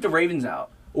I kicked the Ravens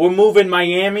out. We're moving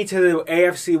Miami to the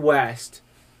AFC West.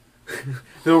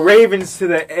 The Ravens to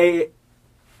the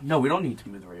No, we don't need to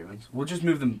move the Ravens. We'll just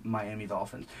move the Miami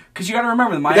Dolphins. Because you got to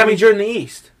remember, the Miami... That means you're in the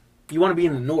East. You want to be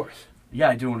in the North. Yeah,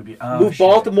 I do want to be... Move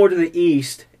Baltimore to the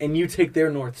East, and you take their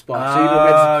North spot. So you go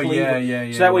against Cleveland.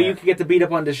 Yeah. So that way you can get to beat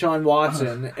up on Deshaun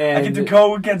Watson. And I get to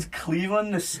go against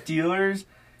Cleveland, the Steelers...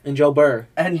 And Joe Burr.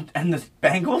 And the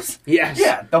Bengals? Yes.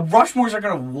 Yeah, the Rush'mores are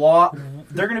going to walk...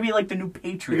 They're going to be like the new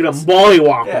Patriots. You're going to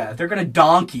mollywop them. Yeah, they're going to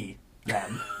donkey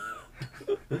them.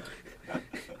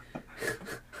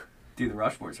 Dude, the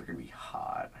Rush'mores are going to be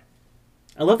hot.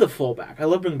 I love the fullback. I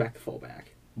love bringing back the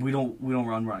fullback. We don't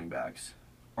run running backs.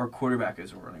 Our quarterback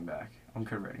is a running back. I'm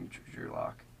converting Drew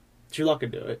Lock. Drew Lock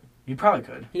could do it. He probably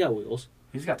could. He got wheels.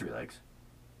 He's got 3 legs.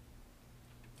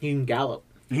 He can gallop.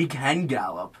 He can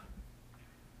gallop.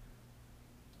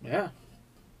 Yeah.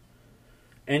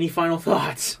 Any final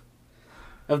thoughts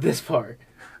of this part?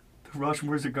 The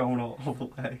Rush'mores are going all the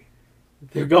way.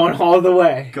 They're going all the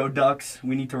way. Go Ducks.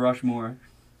 We need to rush more.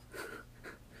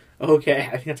 Okay,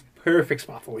 I think that's a perfect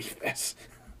spot to leave this.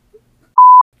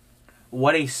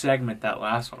 What a segment that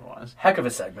last one was. Heck of a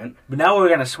segment. But now we're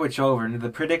going to switch over into the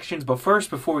predictions. But first,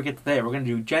 before we get to there, we're going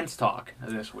to do Gents Talk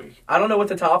this week. I don't know what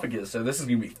the topic is, so this is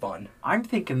going to be fun. I'm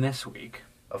thinking this week.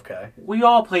 Okay. We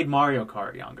all played Mario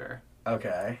Kart younger.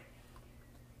 Okay.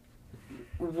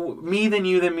 Me, then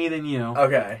you, then me, then you.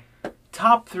 Okay.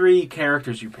 Top 3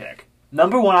 characters you pick.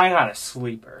 Number 1, I got a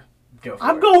sleeper. Go for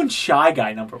I'm it. going Shy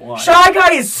Guy, number 1. Shy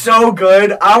Guy is so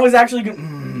good. I was actually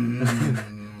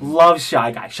Love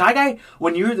Shy Guy. Shy Guy,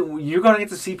 when you're going to get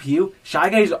the CPU, Shy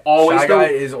Guy is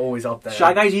always up there.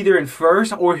 Shy Guy's either in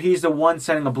first or he's the one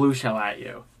sending the blue shell at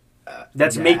you.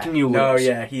 That's making you lose. No,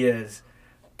 yeah, he is.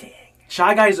 Dang.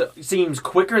 Shy Guy seems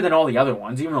quicker than all the other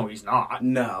ones, even though he's not.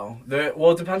 No.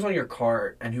 Well, it depends on your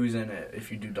cart and who's in it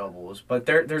if you do doubles. But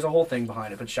there's a whole thing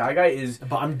behind it. But Shy Guy is...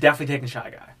 But I'm definitely taking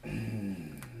Shy Guy.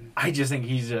 I just think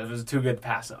he's too good to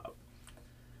pass up.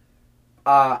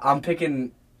 I'm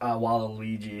picking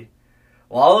Waluigi.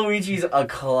 Waluigi's a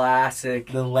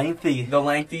classic. The lengthy,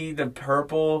 the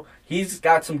purple. He's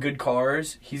got some good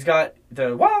cars. He's got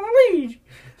the Waluigi,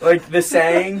 like the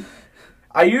saying.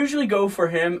 I usually go for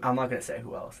him. I'm not gonna say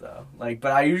who else though. But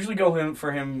I usually go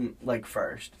for him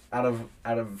first out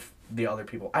of the other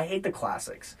people. I hate the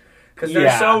classics because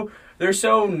they're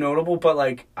so notable. But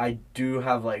I do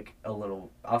have a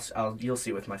little. You'll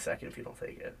see with my second if you don't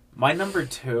take it. My number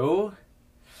 2.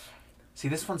 See,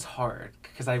 this one's hard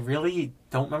because I really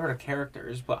don't remember the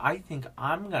characters, but I think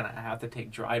I'm going to have to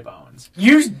take Dry Bones.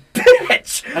 You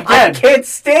bitch! Again, I can't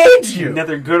stand you!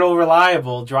 Another good old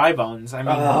reliable Dry Bones. I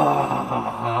mean...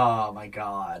 Oh, my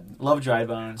God. Love Dry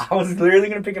Bones. I was literally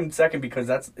going to pick him second because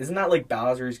isn't that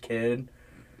Bowser's kid?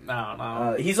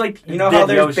 No. He's how there's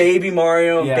Yoshi. Baby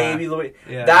Mario, Yeah. Baby Luigi.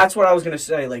 Yeah. That's what I was going to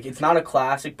say. It's not a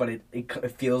classic, but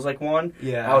it feels like one.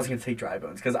 Yeah. I was going to take Dry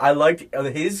Bones because I liked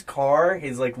his car,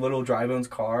 his little Dry Bones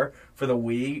car for the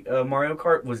Wii Mario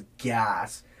Kart was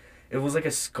gas. It was a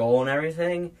skull and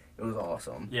everything. It was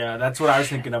awesome. Yeah, that's what I was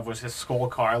thinking of was his skull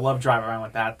car. I love driving around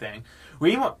with that thing.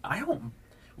 We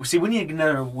need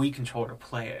another Wii controller to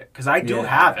play it. Because I do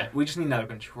have it. We just need another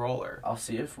controller. I'll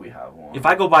see if we have one. If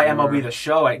I go buy MLB The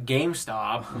Show at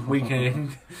GameStop, we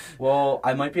can... Well,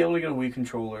 I might be able to get a Wii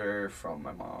controller from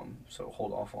my mom. So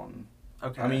hold off on...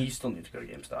 Okay. I mean, you still need to go to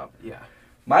GameStop. Yeah.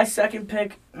 My second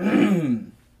pick...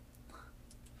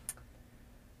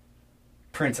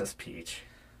 Princess Peach.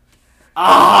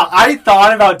 I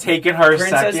thought about taking her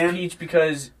Princess second. Peach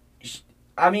because...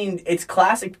 it's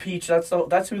classic Peach.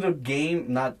 That's who the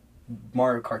game, not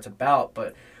Mario Kart's about,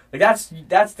 but that's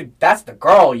the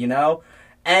girl, you know.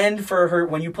 And for her,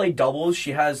 when you play doubles,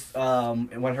 she has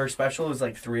when her special is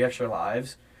 3 extra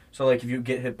lives. So if you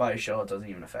get hit by a shell, it doesn't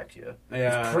even affect you.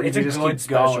 Yeah, it's a good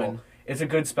special. Going. It's a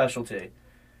good specialty.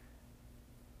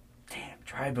 Damn,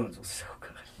 Dry Bones was so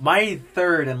good. My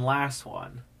third and last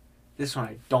one. This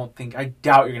one I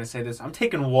doubt you're gonna say this. I'm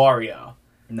taking Wario.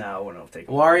 No, I wouldn't have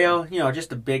taken Wario,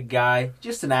 just a big guy,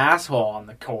 just an asshole on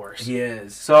the course. He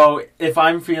is. So if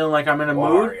I'm feeling like I'm in a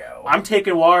mood, Wario. I'm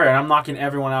taking Wario and I'm knocking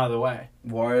everyone out of the way.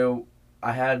 Wario,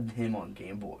 I had him on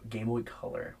Game Boy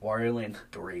Color. Wario Land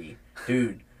 3.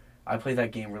 Dude, I played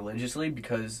that game religiously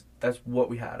because that's what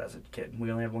we had as a kid.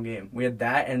 We only had one game. We had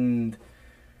that and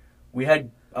we had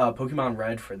Pokemon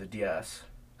Red for the DS.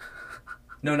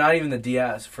 No, not even the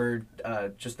DS, for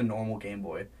just the normal Game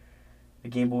Boy. The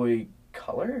Game Boy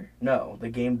Color? No, the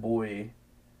Game Boy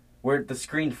where the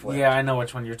screen flipped. Yeah, I know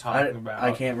which one you're talking about.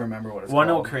 I can't remember what it's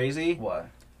Wanna called. know crazy? What?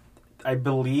 I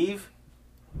believe,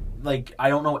 I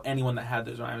don't know anyone that had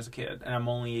those when I was a kid, and I'm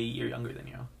only a year younger than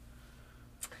you.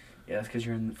 Yeah, it's because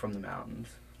you're from the mountains.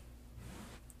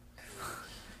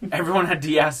 Everyone had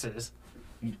DSs.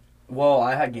 Well,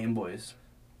 I had Game Boys.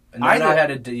 And then I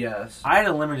had a DS. I had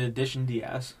a limited edition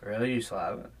DS. Really? You still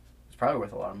have it? It's probably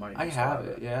worth a lot of money. I have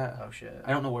it, yeah. Oh, shit.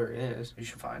 I don't know where it is. You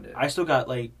should find it. I still got,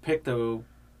 like, Picto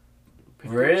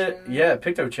Really? Yeah,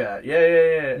 PictoChat.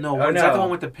 Yeah. No, oh, is no. that the one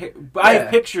with the I have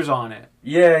pictures on it.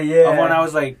 Yeah. Of when I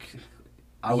was like,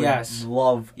 I would yes.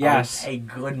 love. Yes. I would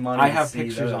pay good money. I have to see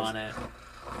pictures those. on it.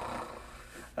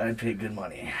 I'd pay good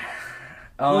money.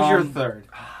 Who's your third?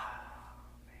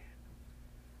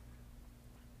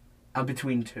 I'm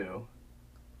between two.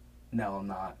 No, I'm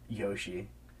not. Yoshi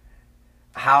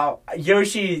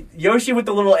with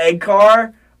the little egg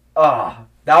car.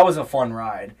 That was a fun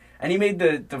ride. And he made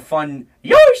the fun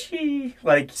Yoshi.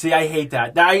 Like, see, I hate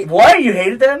that. What? You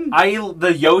hated them?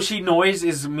 The Yoshi noise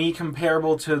is me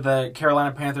comparable to the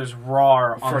Carolina Panthers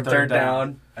roar on third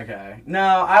down. Okay. No,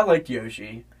 I liked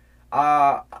Yoshi.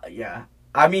 Yeah.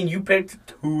 I mean, you picked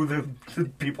two of the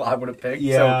people I would have picked.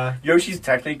 Yeah. So Yoshi's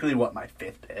technically my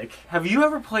fifth pick. Have you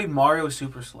ever played Mario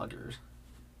Super Sluggers?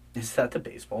 Is that the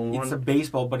baseball one? It's a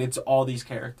baseball, but it's all these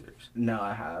characters. No,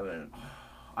 I haven't.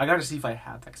 I gotta see if I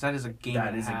have that, because that is a game.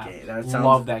 That is a game. That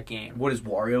Love that game. What is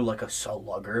Wario, like a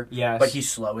slugger? Yes. But he's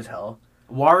slow as hell.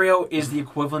 Wario is the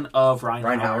equivalent of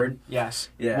Ryan Howard. Yes.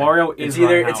 Yeah. Wario is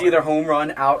it's either home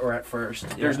run, out, or at first.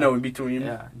 Yeah. There's no in between.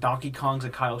 Yeah. Donkey Kong's a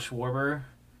Kyle Schwarber.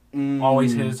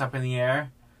 Always hit us up in the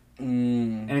air.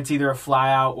 And it's either a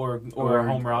fly out or a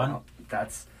home run.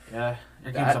 That's yeah.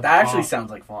 That actually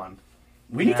sounds like fun.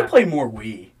 We need to play more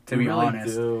Wii, to be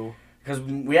honest. Do. Because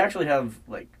we actually have,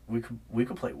 like, we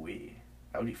could play Wii.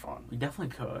 That would be fun. We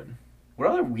definitely could. What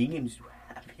other Wii games do you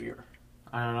have here?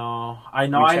 I don't know. I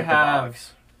know I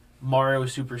have Mario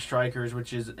Super Strikers,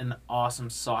 which is an awesome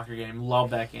soccer game. Love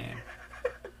that game.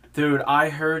 Dude, I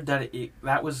heard that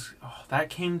that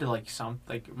came to, like,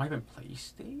 it might have been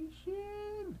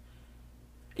PlayStation?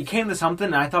 It came to something,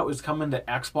 and I thought it was coming to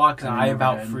Xbox, and I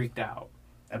about freaked out.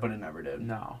 But it never did.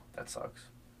 No. That sucks.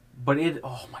 But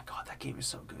oh my god, that game is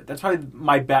so good. That's probably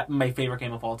my favorite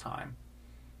game of all time.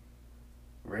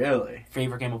 Really?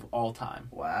 Favorite game of all time.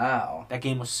 Wow. That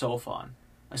game was so fun.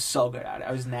 I was so good at it.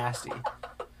 I was nasty.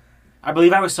 I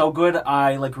believe I was so good,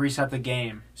 I, like, reset the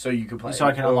game. So you could play so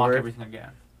I can unlock everything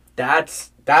again.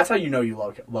 That's how you know you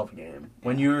love a game.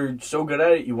 When you're so good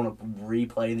at it, you want to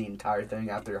replay the entire thing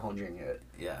after 100ing it.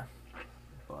 Yeah.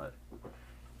 But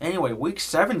anyway, week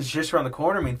 7 is just around the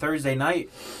corner. I mean, Thursday night,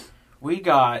 we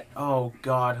got,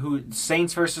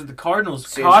 Saints versus the Cardinals.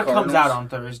 COD comes out on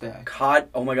Thursday. COD,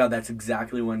 oh my god, that's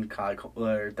exactly when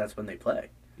that's when they play.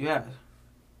 Yeah.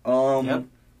 Yep.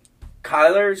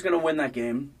 Kyler's going to win that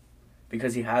game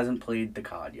because he hasn't played the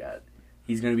COD yet.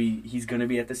 He's gonna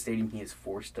be at the stadium. He is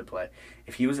forced to play.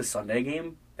 If he was a Sunday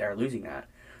game, they're losing that.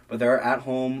 But they're at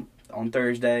home on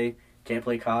Thursday. Can't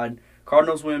play COD.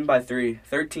 Cardinals win by 3.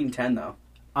 13-10 though.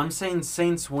 I'm saying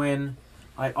Saints win.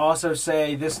 I also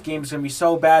say this game's gonna be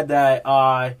so bad that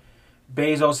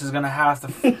Bezos is gonna have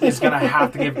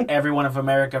to give everyone of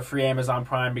America free Amazon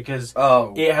Prime because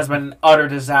it has been an utter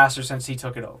disaster since he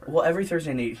took it over. Well, every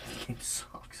Thursday night game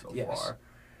sucks so far.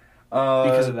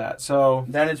 Because of that. So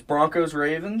then it's Broncos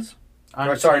Ravens.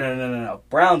 No.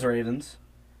 Browns Ravens.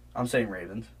 I'm saying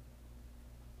Ravens.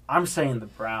 I'm saying the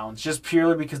Browns, just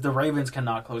purely because the Ravens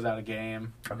cannot close out a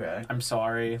game. Okay. I'm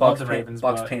sorry. Love the Ravens.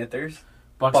 Panthers.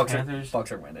 Panthers. Bucks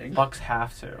are winning. Bucks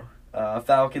have to.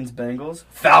 Falcons Bengals.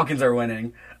 Falcons are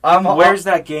winning. Where's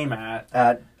that game at?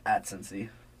 At Cincy.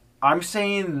 I'm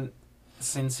saying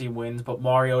Cincy wins, but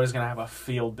Mario is gonna have a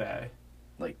field day.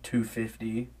 Like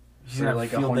 250. He's gonna like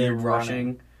have a field day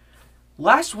rushing.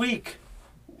 Last week,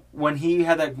 when he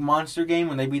had that monster game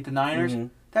when they beat the Niners,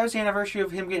 that was the anniversary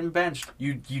of him getting benched.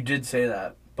 You did say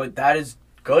that, but that is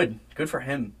good. Good for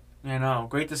him. I know.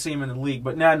 Great to see him in the league,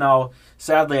 but no.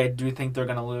 Sadly, I do think they're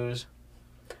gonna lose.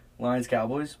 Lions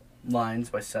Cowboys. Lions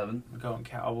by 7. I'm going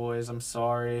Cowboys. I'm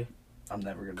sorry. I'm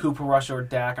never gonna. Cooper Rush or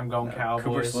Dak. I'm going Cowboys.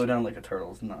 Cooper slow down like a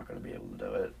turtle is not gonna be able to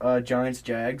do it. Giants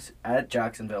Jags at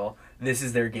Jacksonville. This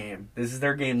is their game. This is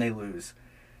their game. They lose.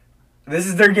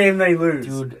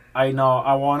 Dude, I know.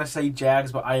 I want to say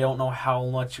Jags, but I don't know how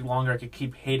much longer I could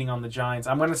keep hating on the Giants.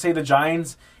 I'm going to say the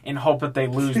Giants and hope that they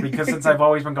lose because since I've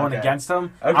always been going against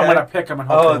them, I'm going to pick them and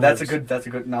hope they lose. That's a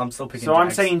good. No, I'm still picking. So Jags.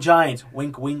 I'm saying Giants.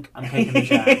 Wink, wink. I'm taking the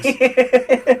Jags.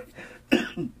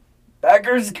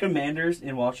 Packers Commanders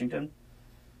in Washington.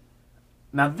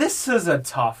 Now this is a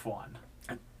tough one.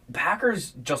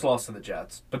 Packers just lost to the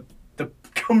Jets, but the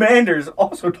Commanders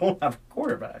also don't have a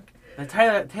quarterback.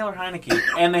 Taylor Heineke,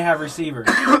 and they have receivers.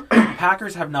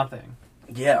 Packers have nothing.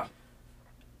 Yeah.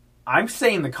 I'm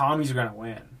saying the Commies are going to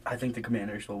win. I think the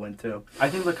Commanders will win, too. I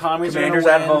think the Commies Commanders are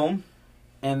going at to win. home.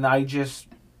 And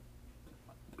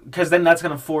because then that's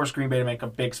going to force Green Bay to make a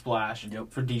big splash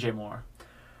for DJ Moore.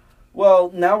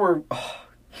 Well, now we're... Oh,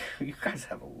 you guys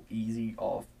have an easy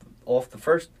off the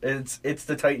first. It's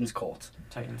the Titans-Colts.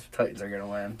 Titans are going to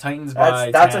win. Titans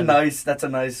by that's 10. a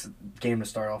nice game to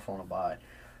start off on a bye.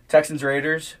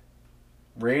 Texans-Raiders,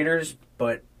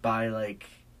 but by like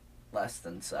less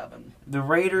than 7. The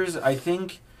Raiders, I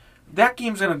think that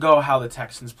game's going to go how the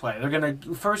Texans play. They're going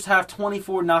to first half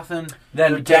 24-0.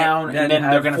 Then they're down, and then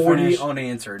they're going to 40 finish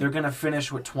unanswered. They're going to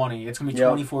finish with 20. It's going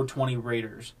to be 24-20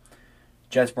 Raiders.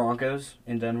 Jets-Broncos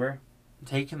in Denver. I'm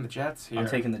taking the Jets here. I'm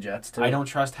taking the Jets, too. I don't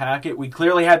trust Hackett. We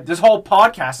clearly had... This whole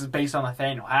podcast is based on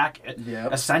Nathaniel Hackett,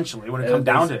 essentially, when it comes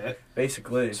down to it.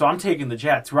 Basically. So I'm taking the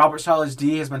Jets. Robert Saleh's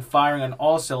D has been firing on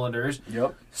all cylinders.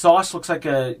 Yep. Sauce looks like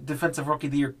a Defensive Rookie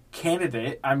of the Year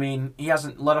candidate. I mean, he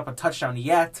hasn't let up a touchdown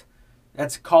yet.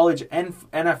 That's college and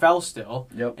NFL still.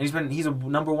 Yep. And he's a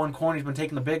number 1 corner. He's been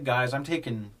taking the big guys. I'm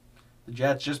taking the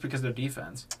Jets just because of their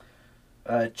defense.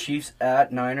 Chiefs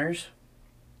at Niners.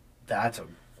 That's a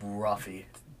roughie.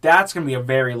 That's going to be a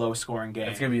very low-scoring game.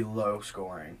 It's going to be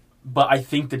low-scoring. But I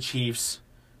think the Chiefs,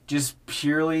 just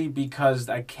purely because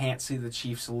I can't see the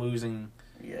Chiefs losing.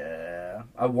 Yeah.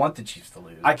 I want the Chiefs to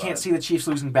lose. I can't see the Chiefs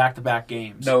losing back-to-back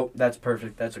games. No, that's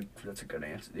perfect. That's a good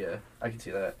answer. Yeah, I can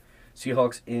see that.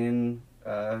 Seahawks in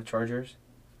Chargers.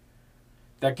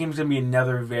 That game's going to be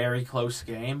another very close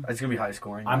game. It's going to be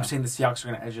high-scoring. I'm saying the Seahawks are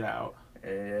going to edge it out.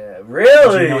 Yeah,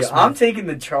 really? I'm taking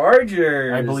the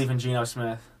Chargers. I believe in Geno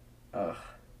Smith.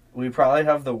 We probably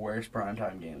have the worst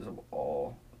primetime games of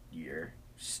all year.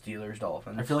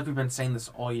 Steelers-Dolphins. I feel like we've been saying this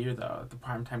all year, though. The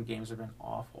primetime games have been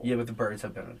awful. Yeah, but the Birds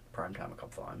have been at primetime a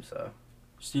couple times, so.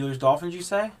 Steelers-Dolphins, you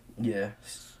say? Yeah.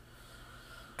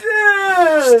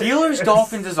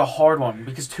 Steelers-Dolphins is a hard one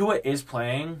because Tua is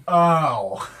playing.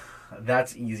 Oh,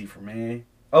 that's easy for me.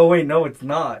 Oh, wait, no, it's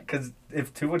not. Because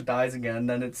if Tua dies again,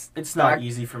 then it's not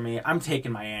easy for me. I'm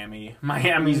taking Miami.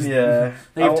 Miami's... Yeah.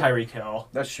 They have Tyreek Hill.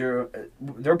 That's true.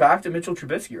 They're back to Mitchell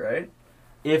Trubisky, right?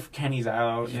 If Kenny's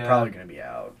out, He's probably going to be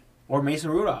out. Or Mason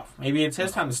Rudolph. Maybe it's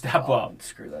his time to step up.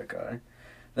 Screw that guy.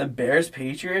 The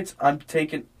Bears-Patriots, I'm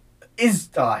taking...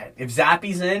 If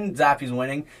Zappy's in, Zappy's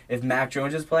winning. If Mac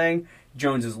Jones is playing,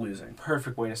 Jones is losing.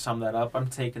 Perfect way to sum that up. I'm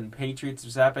taking Patriots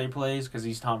if Zappe plays because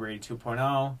he's Tom Brady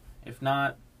 2.0. If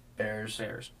not, Bears.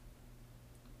 Is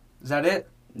that it?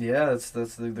 Yeah,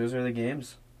 those are the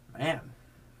games. Man.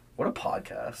 What a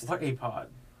podcast. What a pod.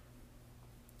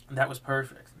 That was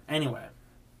perfect. Anyway,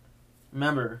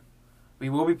 remember, we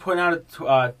will be putting out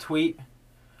a tweet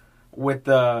with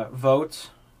the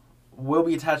votes. We'll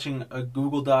be attaching a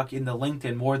Google Doc in the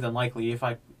LinkedIn more than likely if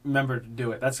I remember to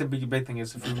do it. That's the big thing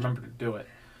is if we remember to do it.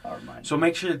 I'll remind you. So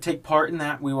make sure to take part in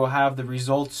that. We will have the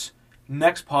results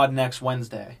next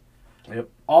Wednesday. Yep.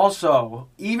 Also,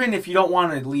 even if you don't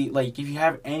want to if you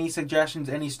have any suggestions,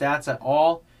 any stats at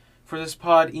all for this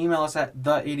pod, email us at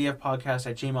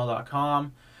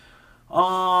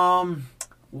theadfpodcast@gmail.com.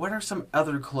 What are some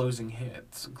other closing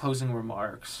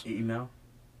remarks? Email?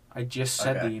 I just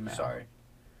said the email. Sorry.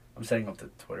 I'm setting up the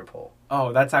Twitter poll.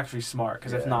 Oh, that's actually smart,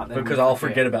 because if not, then because I'll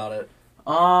forget about it.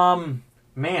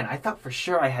 Man, I thought for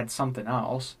sure I had something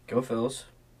else. Go Phils.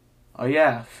 Oh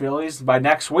yeah, Phillies by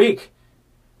next week.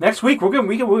 Next week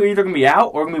we're either gonna be out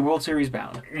or gonna be World Series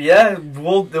bound. Yeah,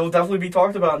 it'll definitely be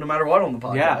talked about no matter what on the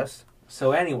podcast. Yeah.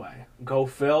 So anyway, go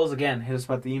Phils. Again, hit us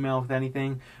up the email with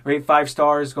anything. Rate 5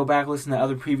 stars. Go back, listen to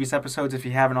other previous episodes if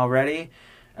you haven't already.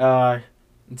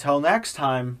 Until next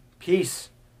time, peace.